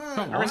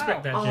 Man, I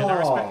respect that, Jed. I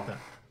respect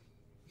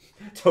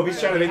that. Toby's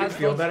trying to make has him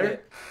feel dodged better.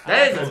 it.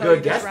 That is That's a how good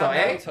you guess, just though, round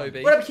eh? out,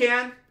 Toby. What up,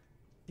 Kian?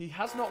 He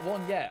has not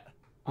won yet.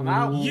 I'm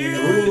out.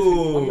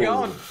 Ooh. I'm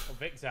gone. Oh,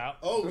 Vic's out.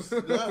 Oh,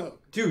 snap.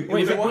 Dude,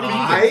 Wait, it was an what did you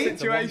eye?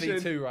 It's a Situation.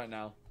 1v2 right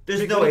now.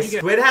 There's Vic, no what way. did you get?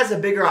 Squid has a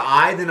bigger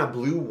eye than a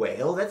blue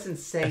whale? That's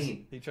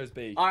insane. He chose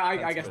B.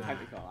 I guess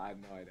tentacle. I have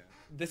no idea.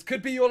 This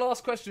could be your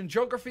last question.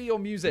 Geography or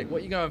music?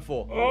 What are you going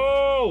for?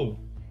 Oh!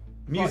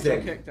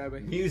 Music. Kick, Toby.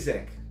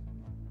 Music.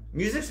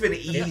 Music's been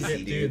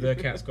easy, dude. The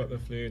cat's got the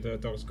flu, the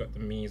dog's got the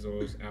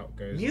measles, out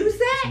goes. Music?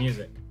 It's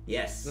music.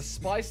 Yes. The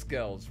Spice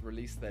Girls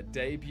released their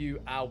debut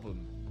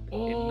album in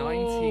Oh.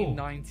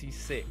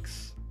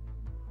 1996.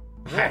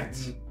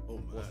 What?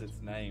 Oh, What's man.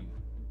 its name?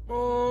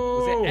 Oh!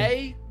 Was it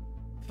A,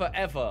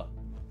 Forever,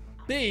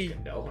 B,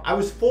 No. I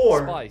was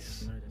 4.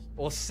 Spice,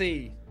 or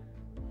C,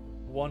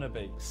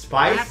 Wannabe?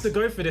 Spice? I have to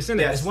go for this,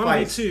 innit? Yeah, It's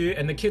Spice. 1v2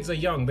 and the kids are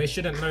young, they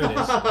shouldn't know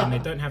this, and they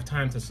don't have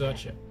time to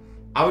search it.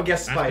 I would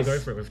guess I have to Spice.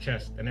 go for it with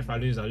chest, and if I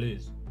lose, I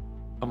lose.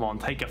 Come on,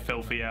 take a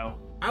filthy L.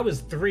 I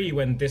was 3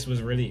 when this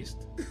was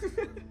released.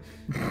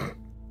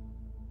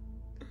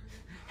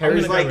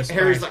 Harry's I'm gonna go like, with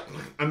Harry's Spice.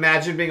 like,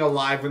 imagine being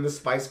alive when the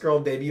Spice Girl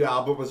debut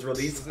album was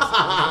released.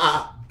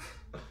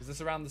 Is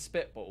this around the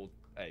spitball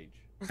age?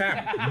 Fam,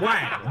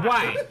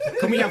 why?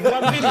 Can we have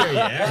one video,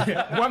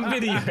 yeah? One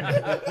video.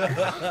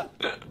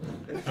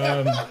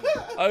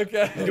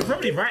 Okay. You're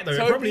probably right, though. It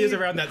Toby probably is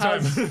around that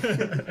time.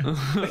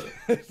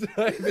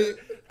 Toby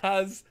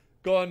has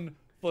gone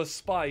for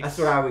Spice. That's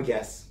what I would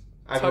guess.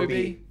 I would Toby,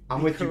 be. I'm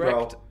the with you, bro.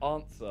 correct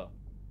answer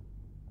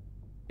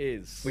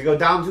is... We go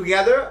down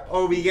together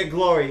or we get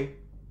glory.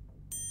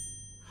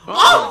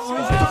 Oh!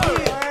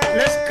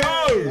 Let's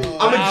go!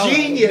 I'm Now- a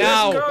genius.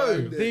 Now, go.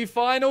 the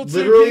final two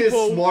Literally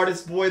people the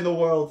smartest boy in the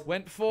world.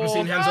 went for... I'm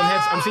seeing hands on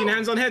heads. I'm seeing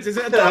hands on heads. Is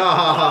it a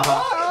dog?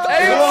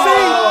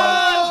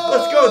 AFC!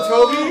 Let's go,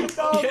 Toby. Let's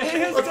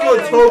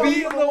go,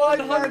 Toby. The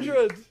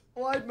 100.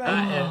 Wide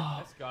man.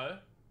 Let's go.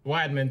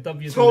 Wideman,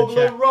 W's in the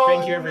chat. Toblerone.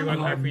 Thank you,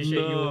 everyone. I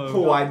appreciate you.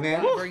 Cool, wide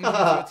man. Bringing you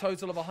to a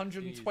total of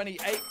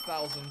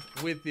 128,000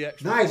 with the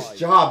extra Nice five.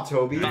 job,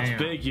 Toby. Damn. That's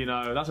big, you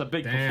know. That's a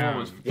big Damn.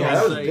 performance. for Yeah,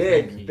 that was God's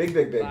sake. big. Big,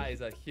 big, big. That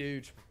is a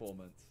huge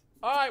performance.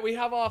 All right, we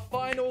have our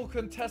final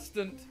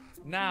contestant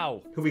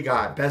now. Who we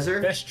got?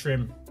 Bezer? Best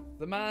trim.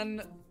 The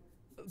man,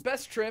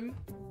 best trim.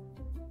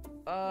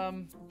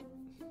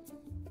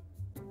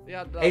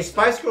 Yeah. Hey,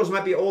 Spice Girls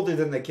might be older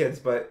than the kids,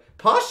 but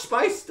Posh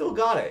Spice still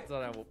got it.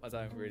 I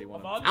don't really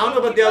want Come to. on. I don't know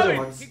about Keep the other going,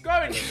 ones. Keep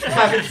going. I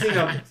haven't seen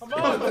them. Come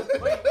on.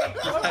 Wait, I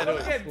go know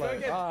again. it's Go slow.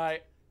 again. All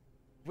right,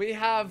 we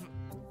have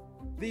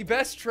the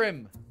best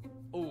trim,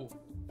 Ooh.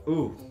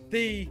 Ooh.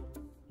 the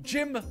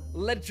gym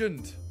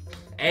legend,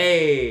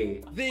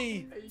 Hey.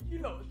 the You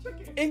lot, check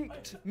it.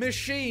 inked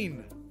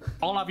machine.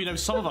 I'll have you know,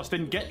 some of us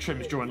didn't get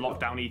trims during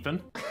lockdown,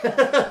 Ethan.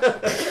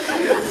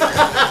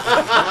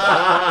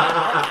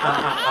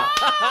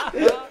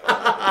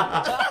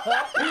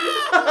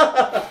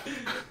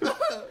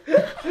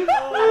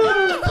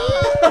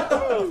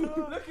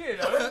 Look here,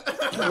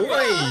 though.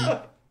 Wait.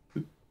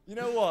 You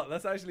know what?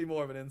 That's actually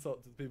more of an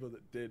insult to the people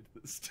that did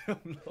that still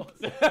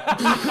lost.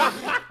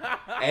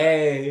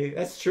 Hey,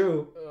 that's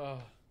true.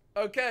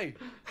 Okay.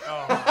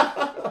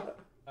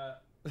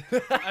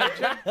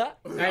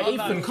 Hey,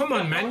 Ethan, come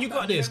on, man. You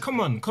got this. Come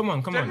on.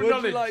 Would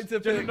Knowledge. you like to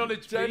General pick knowledge,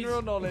 please.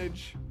 general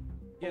knowledge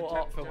Yeah, or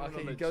art film? general Okay,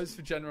 he knowledge. goes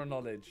for general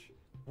knowledge.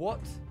 What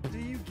do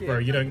you give Bro,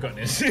 you don't got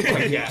this.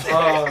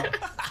 Yeah.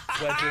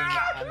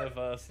 wedding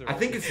anniversary? I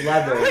think it's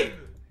leather.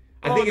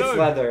 I think it's no.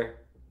 leather.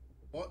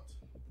 What?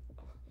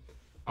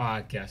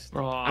 I guessed.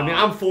 I mean,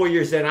 I'm 4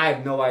 years in. I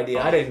have no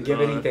idea. I didn't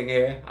give anything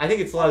here. I think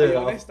it's leather, To be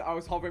though. honest, I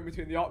was hovering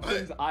between the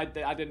options. I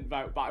didn't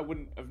vote, but I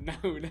wouldn't have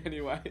known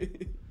anyway.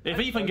 If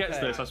Ethan gets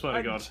this, I swear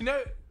to God.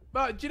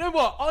 Do you know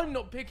what? I'm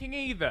not picking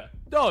either.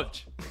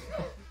 Dodge.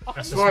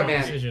 That's a Smart smart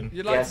man. decision.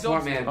 You like Yeah, to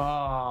smart dodge? man.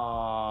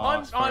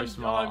 I'm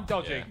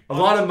dodging. A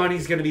lot of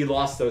money's going to be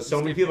lost, though. So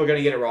many people are going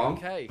to get it wrong.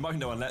 Okay. Might be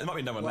no one left. Might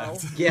be no one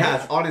left.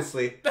 Yeah,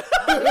 honestly. There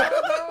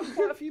are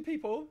quite a few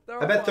people. There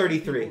are I bet quite a few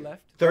 33. people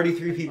left.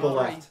 33 people Three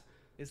left.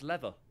 is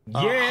leather.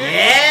 Yeah.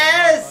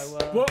 Yes!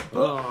 So,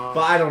 But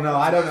I don't know.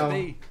 I don't know.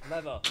 B,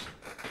 leather.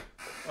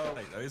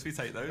 Take those. We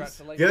take those.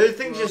 Congratulations. The other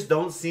things just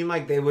don't seem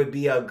like they would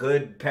be a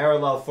good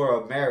parallel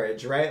for a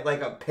marriage, right?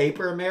 Like a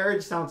paper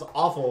marriage sounds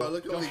awful.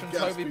 Look at all Josh these and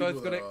gas Toby both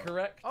people got there it are.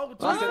 correct. Oh,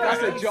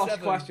 That's a Josh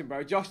 7. question,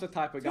 bro. Josh the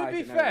type of guy To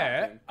be to know that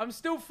fair, thing. I'm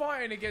still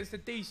fighting against a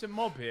decent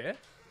mob here.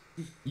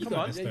 You Come got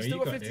on, this, yeah, though. you You still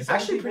got got this. It's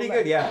Actually pretty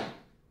people good, yeah.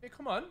 Yeah,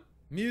 come on.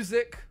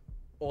 Music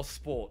or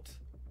sport?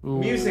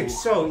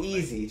 Music's so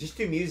easy. Just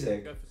do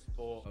music. Go for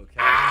sport.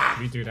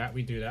 Okay. We do that.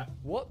 We do that.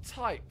 What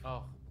type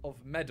Oh. of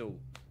medal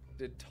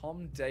did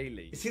Tom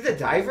Daley Is he the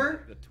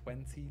diver? the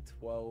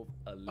 2012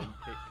 Olympic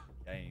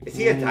Games? Is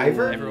he a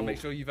diver? Everyone, make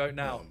sure you vote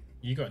now.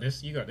 You got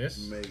this. You got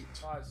this. Mate.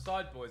 Alright,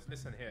 side boys,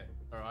 listen here.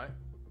 Alright.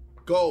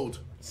 Gold.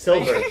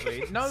 Silver.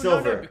 Basically, no,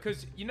 Silver.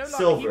 because you know, like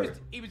Silver.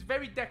 he was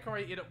very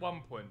decorated at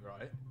one point,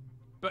 right?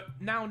 But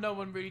now no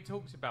one really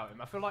talks about him.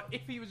 I feel like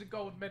if he was a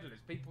gold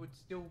medalist, people would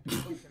still be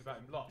talking about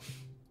him a lot.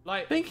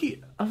 Like, I think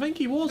he was,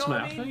 You know what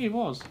man. I I mean? think he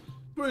was.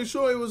 Pretty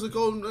sure he was a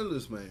gold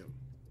medalist, mate.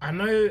 I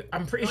know.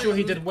 I'm pretty sure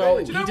he he was did well. gold.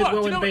 He do you know did what?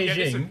 well Do you in know what? Yeah, Beijing.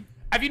 listen,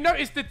 have you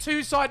noticed the two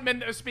Sidemen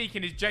that are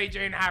speaking is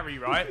JJ and Harry,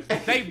 right?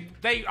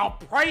 they are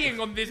preying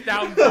on this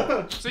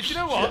downfall. So do you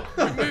know what?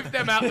 Remove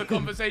them out of the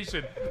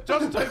conversation.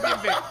 Josh, Toby,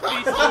 and Vic,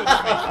 please talk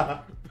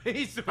to me.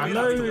 Please talk I to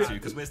know- me.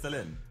 Because we're still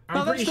in. I'm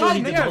No, pretty that's sure he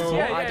fine, did yes, well.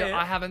 yeah.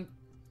 I haven't.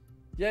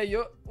 Yeah,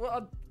 you're.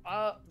 Well,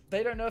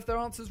 they don't know if their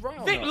answer's right.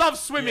 or Vic not. loves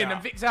swimming Yeah.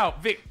 and Vic's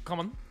out. Vic, come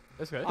on.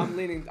 Let's go.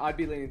 I'd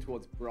be leaning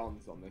towards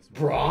bronze on this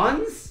one.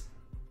 Bronze?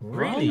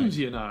 Really? Bronze,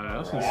 you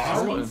know. That's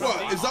insulting.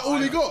 What? Is that all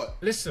he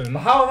got? Listen.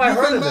 How have I You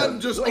heard think of man him?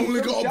 just Wait, only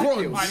you're got a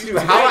Sheffield. bronze? Dude,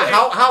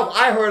 how have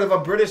I heard of a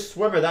British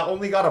swimmer that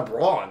only got a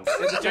bronze?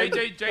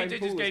 JJ Same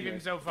just pool gave as me.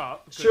 himself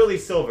up. because Surely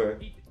silver.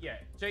 Yeah,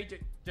 JJ,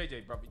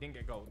 bro, he didn't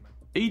get gold, man.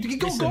 He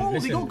got Listen, gold.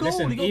 listen, He got gold.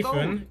 listen, He got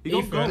gold. Ethan, He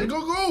got He Ethan.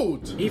 gold. got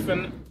gold.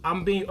 Ethan,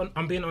 I'm being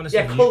honest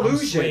Yeah, with you. I'm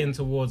collusion. swaying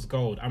towards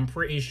gold. I'm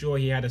pretty sure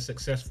he had a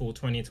successful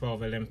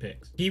 2012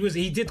 Olympics.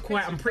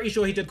 I'm pretty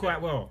sure he did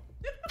quite well.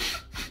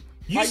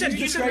 You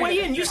said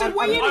weigh in. You said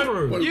weigh in,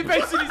 bro. You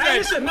basically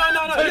Hey, said. listen, no,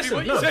 Toby, listen,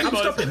 what you no, said I'm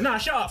was- stopping. Nah,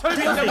 shut up.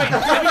 Toby, all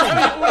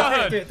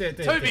I heard.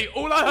 Toby, Toby,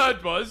 all I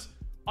heard was,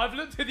 I've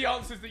looked at the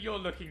answers that you're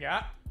looking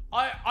at.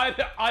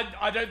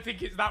 I don't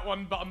think it's that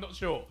one, but I'm not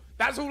sure.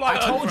 That's all I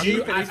heard. I told bro.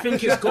 you, I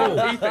think it's gold.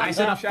 I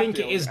said I think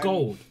it is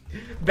gold.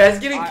 Ben's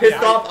getting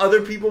pissed off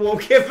other people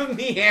won't give him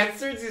the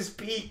answers is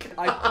peak.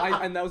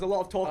 And there was a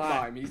lot of talk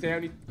about him. He's the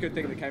only good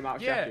thing that came out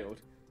of Yeah.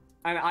 Sheffield.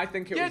 And I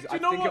think it Yeah, was. do I you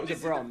know think what? it was This a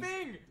is the bronze.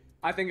 thing.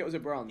 I think it was a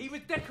bronze. He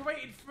was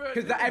decorated for.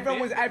 Because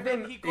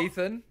everyone.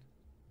 Ethan,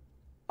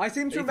 I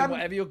seem to Ethan, remember.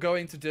 whatever you're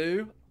going to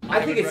do,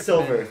 I think would it's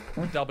silver.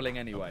 recommend doubling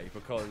anyway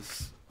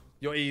because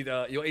you're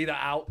either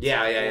out.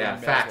 Yeah, or yeah, you yeah. may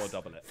as Facts. well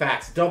double it.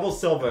 Facts. Double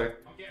silver.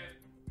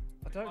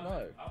 I don't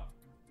know.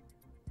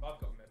 I've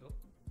got a medal.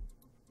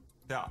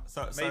 Yeah.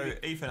 So Maybe.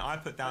 Ethan, I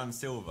put down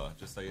silver,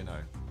 just so you know.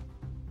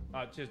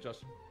 Alright, cheers, Josh.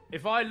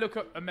 If I look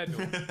at a medal,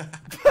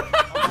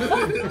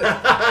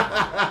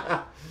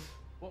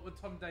 what would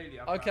Tom Daley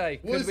have? Okay,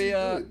 What could is we? he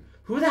doing?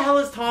 Who the hell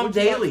is Tom Would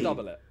you like to Daley?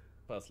 double it?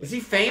 Personally. Is he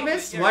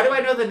famous? Yeah, Why do yeah. I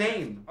know the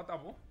name? I'll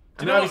double.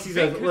 I know obviously he's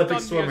an Vic Olympic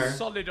has done me swimmer. a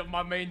solid on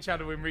my main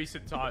channel in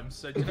recent times.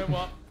 So do you know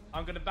what?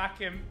 I'm gonna back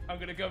him. I'm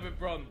gonna go with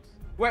bronze.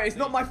 Wait, it's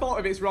not my fault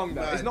if it's wrong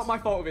though. It's not my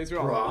fault if it's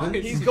wrong. Bronze?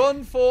 He's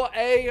gone for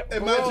a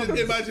bronze.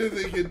 Imagine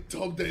thinking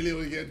Tom Daley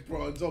will get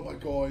bronze. Oh my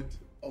god.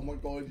 Oh my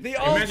god. The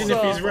Imagine if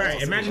he's answer.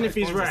 right. Imagine if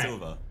he's Bronze or right.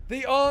 silver?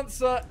 The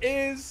answer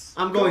is.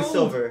 I'm going gold.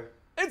 silver.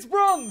 It's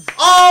bronze.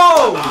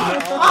 Oh!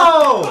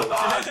 Oh!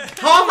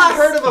 How have I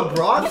heard of a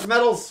bronze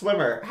medal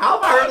swimmer? How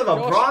have I heard of a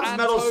Josh bronze and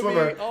medal Toby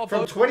swimmer are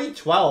from both-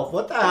 2012?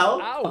 What the hell?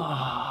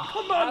 Ow.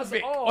 Come on, As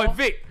Vic. are Oh,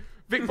 Vic,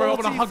 bro, I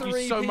wanna hug you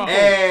 43 so much.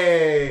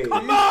 Hey!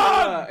 Come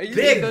on! He used,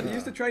 Big. he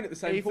used to train at the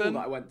same pool Ethan?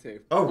 that I went to.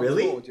 Oh, on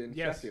really? Forge in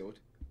Yes. Sheffield.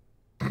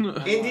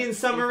 Indian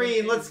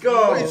submarine, let's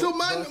go. Wait, so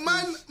man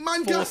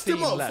gassed him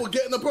 14 up left. for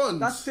getting a bronze.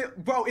 That's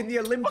it, bro. In the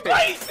Olympics, I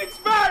got 86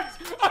 bags!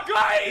 I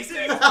got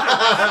 86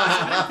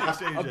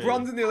 a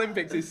bronze in the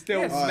Olympics is still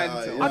Yes.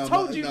 mental. I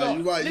told you lot.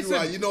 You're right. Listen, You're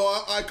right. You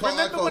know, I can't.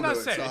 Remember I when can't I do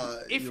it, said so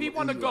if he you're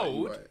won a right, you're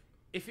gold, right.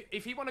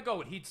 if he won a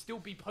gold, he'd still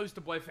be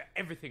poster boy for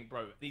everything,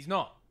 bro. He's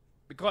not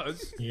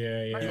because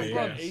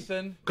Yeah.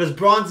 Ethan. Because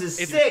bronze is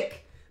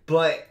sick,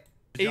 but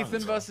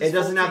Ethan versus. it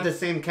doesn't have 14 the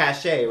same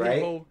cachet, right?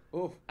 people.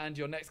 Oof. And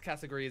your next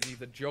category is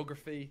either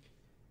geography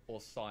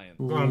or science.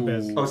 Go on,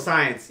 Bez. Oh,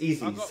 science.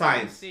 Easy. I got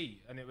Science. C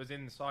and it was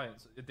in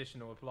science,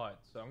 additional applied.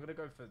 So I'm gonna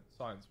go for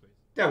science, please.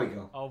 There we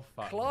go. Oh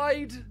fuck.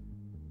 Clyde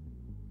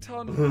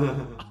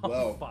Tun.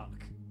 Wow.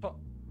 Fuck.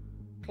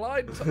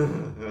 Clyde.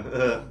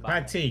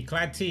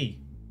 Clad T.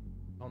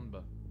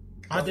 Number.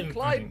 I didn't.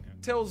 Clyde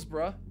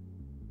Tillsborough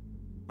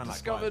Man, like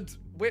discovered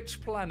which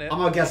planet. I'm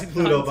gonna guess in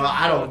Pluto, but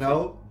I don't 1930.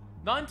 know.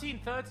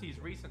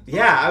 1930s recent.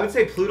 Yeah, I would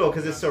say Pluto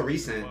because it's so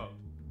recent.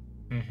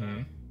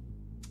 Mm-hmm.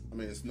 I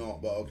mean, it's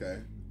not, but okay.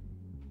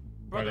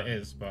 Well, it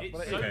is, but It's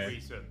Well, it so okay.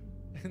 recent.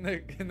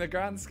 In the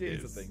grand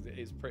schemes of things, it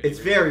is pretty. It's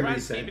very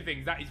Grand scheme recent. of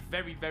things, that is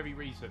very, very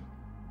recent.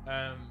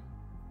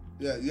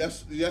 Yeah,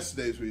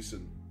 yesterday's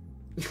recent.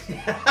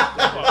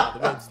 The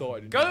world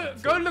started. Go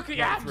look at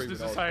your 93 hamsters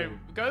when I at was home. born.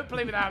 Go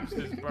play with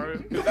hamsters, bro.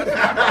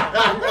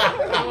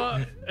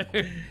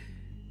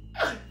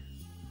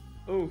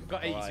 Ooh,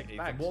 Got 86 Alright, Ethan,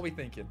 bags. what are we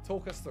thinking?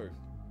 Talk us through.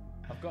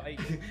 I've got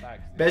 86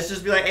 bags. Best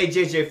just be like, hey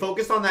JJ,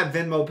 focus on that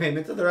Venmo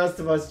payment to the rest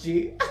of us,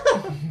 G.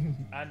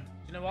 And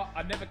you know what?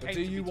 I never came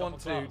Do to you be want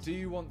top to? of class. Do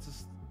you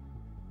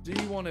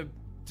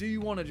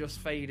want to just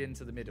fade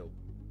into the middle?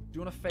 Do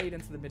you want to fade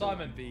into the middle?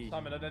 Simon, and be...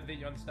 Simon, I don't think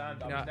you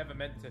understand. I Yeah. was never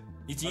meant to. You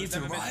I need was to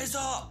never meant rise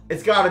up.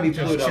 It's gotta be Just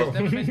I was Pluto.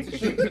 never meant to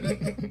shoot for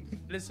the...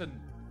 Listen.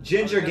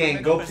 Ginger I was never gang,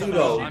 meant go to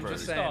Pluto. shoot I'm for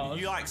just the saying, stars.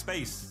 You like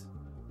space.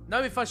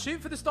 No, if I shoot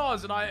for the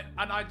stars and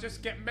I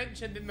just get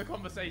mentioned in the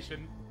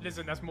conversation,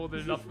 listen, that's more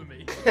than enough for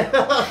me.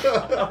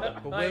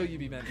 But will you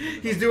be meant to?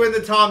 He's doing the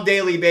Tom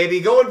Daly,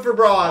 baby. Going for Oh,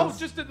 bronze.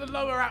 just at the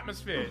lower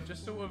atmosphere,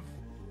 just sort of,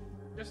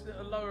 just at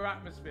a lower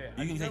atmosphere.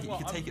 You And can know take it. You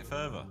what? can take it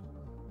further.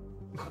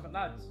 But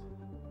lads,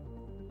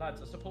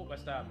 I support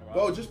West Ham, alright?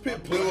 Bro, just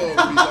pick Pluto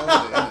and be done with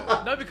it,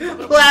 innit? No, because I'm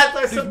gonna Lads,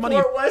 I lose support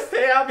money. West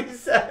Ham, he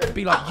said.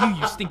 Be like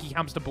you stinky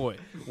hamster boy.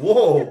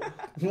 Whoa.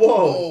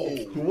 Whoa.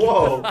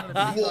 Whoa.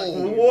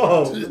 Whoa.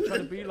 Whoa. I'm trying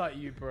to be like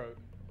you, bro.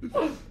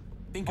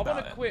 Think I about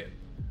want to it. quit.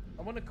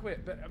 I want to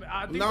quit, but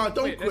I do Nah, wanna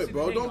don't quit. quit, That's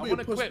bro. the thing. Don't I be a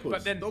wanna puss quit, puss.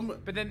 but then, Don't be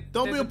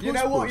there's a a- You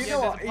know what? puss. You know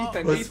what, Yeah, there's a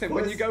Ethan? part- Ethan,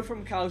 when you go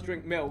from cows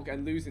drink milk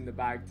and losing the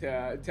bag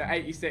to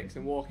 86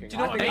 and walking, Do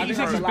you know what? I think 86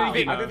 that's is allowed.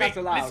 big, I think that's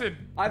Vic, allowed. listen.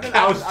 I think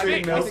Cows that's, I drink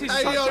think milk. this is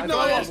Hey, such yo, a no,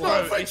 good it's one. not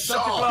bro. fake It's such a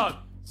shot. club.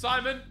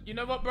 Simon, you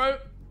know what, bro?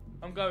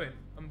 I'm going.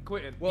 I'm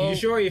quitting. Well, you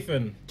sure,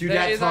 Ethan? Do there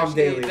that is Tom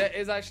actually, Daly. There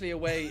is actually a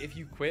way. If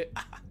you quit,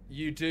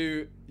 you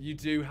do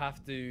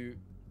have to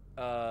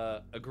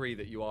agree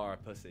that you are a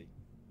pussy.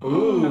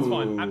 Ooh. That's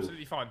fine.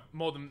 Absolutely fine.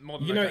 More than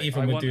You know okay.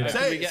 Ethan would do Could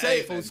that. we get Say a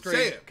it, full then. screen?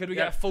 Say it. Could we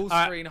Yeah. get a full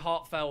screen,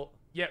 heartfelt?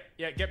 Yep,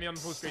 yeah, get me on the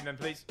full screen then,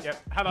 please. Yep.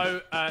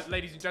 Hello,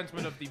 ladies and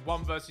gentlemen of the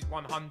 1 versus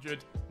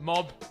 100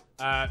 mob.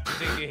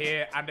 Dinger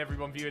here and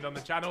everyone viewing on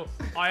the channel.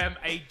 I am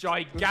a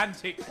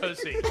gigantic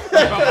pussy, but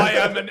I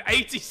am an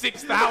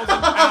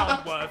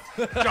 £86,000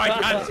 worth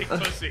gigantic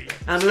pussy.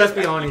 And let's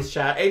be honest,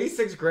 chat.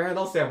 86 grand,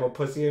 I'll say I'm a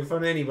pussy in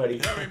front of anybody.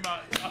 Very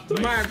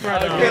much. My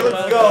brother. Okay,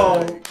 let's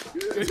go.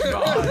 Good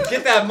God.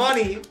 Get that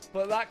money.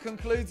 But that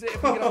concludes it.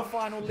 If we get our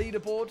final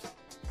leaderboard,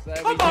 there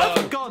we Oh,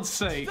 for go. God's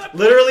sake.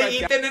 Literally,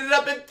 Ethan ended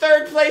up in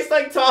 3rd place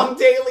like Tom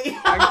Daly.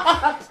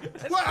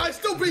 What? I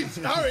still beat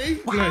Harry.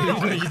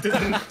 No, you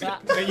didn't.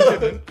 No, you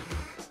didn't.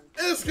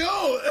 Let's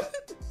go.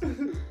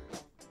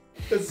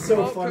 That's so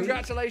Well, funny.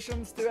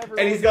 congratulations to everyone.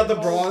 And he's got the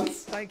involved.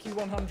 bronze. Thank you,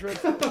 100,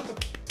 for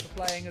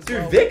playing as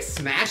Dude, well. Vic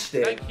smashed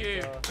it. Thank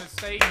you for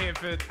staying here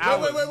for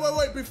hours.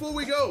 Wait. Before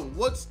we go,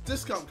 what's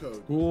discount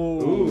code?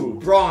 Ooh,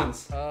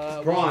 bronze.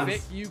 Well, Bronze.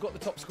 Vic, you got the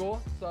top score,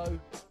 so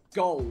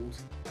Gold.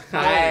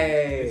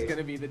 Hey. It's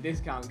gonna be the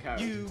discount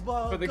code You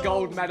for the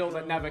gold medal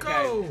that never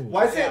Go. came.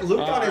 Why is it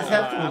looped on his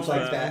headphones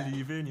like that?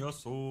 Believe in your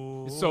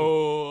soul.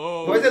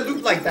 So. Why is it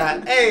looped like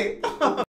that? Hey.